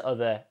compared to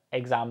other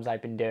exams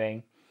I've been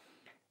doing,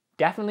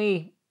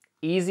 definitely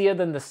easier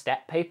than the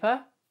step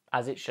paper,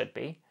 as it should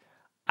be.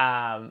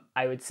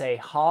 I would say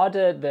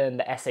harder than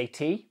the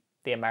SAT,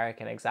 the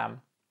American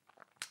exam.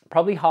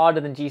 Probably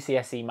harder than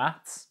GCSE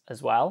maths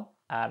as well,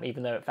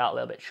 even though it felt a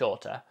little bit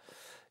shorter,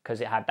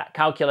 because it had that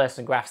calculus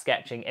and graph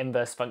sketching,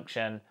 inverse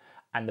function,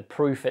 and the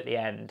proof at the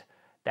end.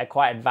 They're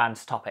quite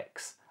advanced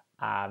topics.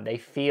 They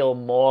feel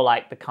more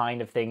like the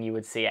kind of thing you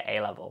would see at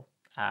A-level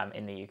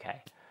in the UK.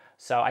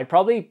 So I'd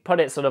probably put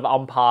it sort of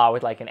on par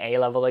with like an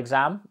A-level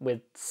exam,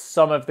 with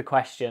some of the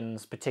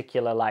questions,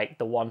 particular like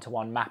the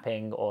one-to-one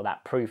mapping or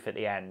that proof at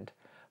the end,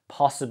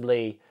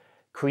 possibly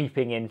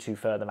creeping into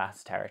further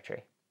maths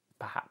territory,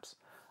 perhaps.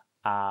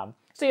 So,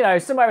 you know,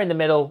 somewhere in the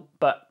middle,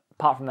 but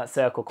apart from that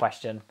circle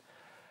question,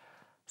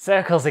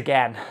 circles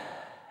again.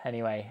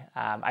 Anyway,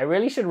 I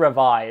really should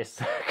revise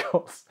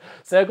circles.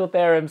 Circle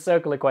theorems,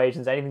 circle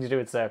equations, anything to do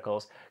with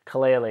circles.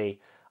 Clearly,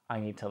 I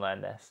need to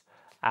learn this.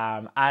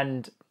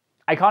 And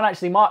I can't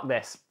actually mark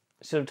this.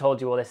 Should have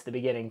told you all this at the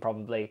beginning,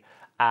 probably.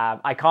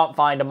 I can't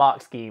find a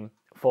mark scheme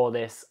for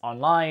this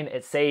online.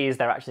 It says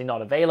they're actually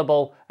not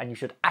available, and you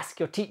should ask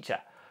your teacher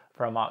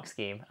for a mark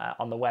scheme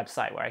on the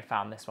website where I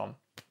found this one.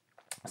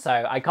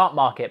 So I can't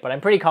mark it, but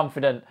I'm pretty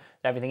confident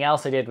that everything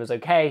else I did was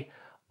okay.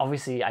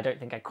 Obviously, I don't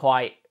think I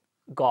quite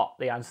got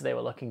the answer they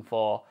were looking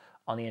for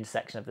on the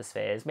intersection of the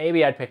spheres.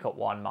 Maybe I'd pick up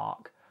 1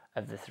 mark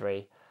of the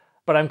 3.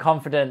 But I'm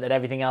confident that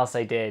everything else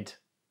I did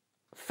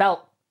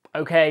felt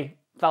okay,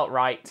 felt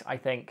right, I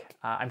think.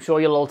 I'm sure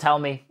you'll all tell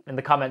me in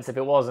the comments if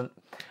it wasn't.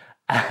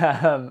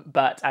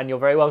 And you're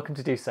very welcome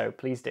to do so,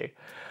 please do.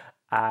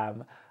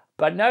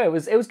 But no, it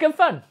was good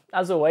fun,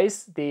 as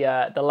always.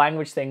 The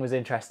language thing was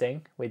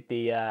interesting with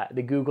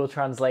the Google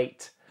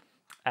Translate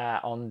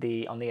on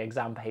the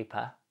exam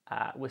paper.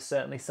 Was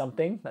certainly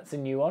something. That's a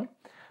new one.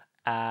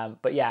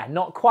 But yeah,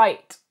 not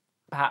quite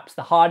perhaps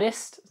the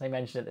hardest, as I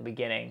mentioned at the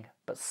beginning,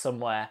 but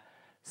somewhere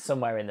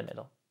in the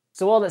middle.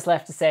 So all that's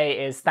left to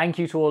say is thank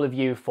you to all of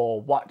you for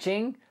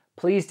watching.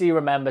 Please do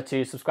remember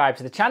to subscribe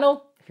to the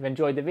channel if you've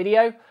enjoyed the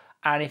video.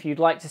 And if you'd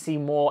like to see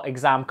more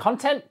exam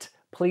content,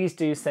 please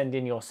do send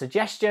in your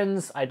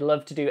suggestions. I'd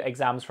love to do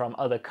exams from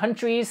other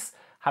countries,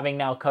 having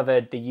now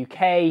covered the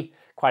UK,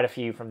 quite a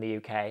few from the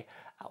UK.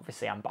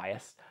 Obviously, I'm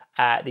biased.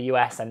 The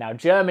US and now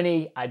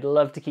Germany. I'd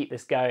love to keep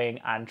this going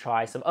and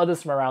try some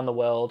others from around the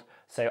world.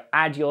 So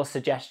add your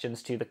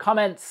suggestions to the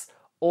comments,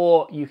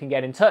 or you can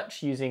get in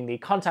touch using the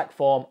contact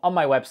form on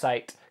my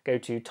website. Go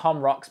to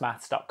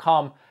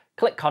tomrocksmaths.com,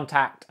 click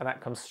contact, and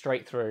that comes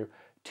straight through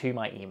to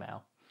my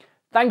email.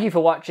 Thank you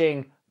for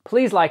watching.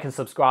 Please like and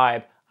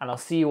subscribe, and I'll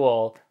see you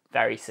all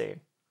very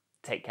soon.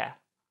 Take care.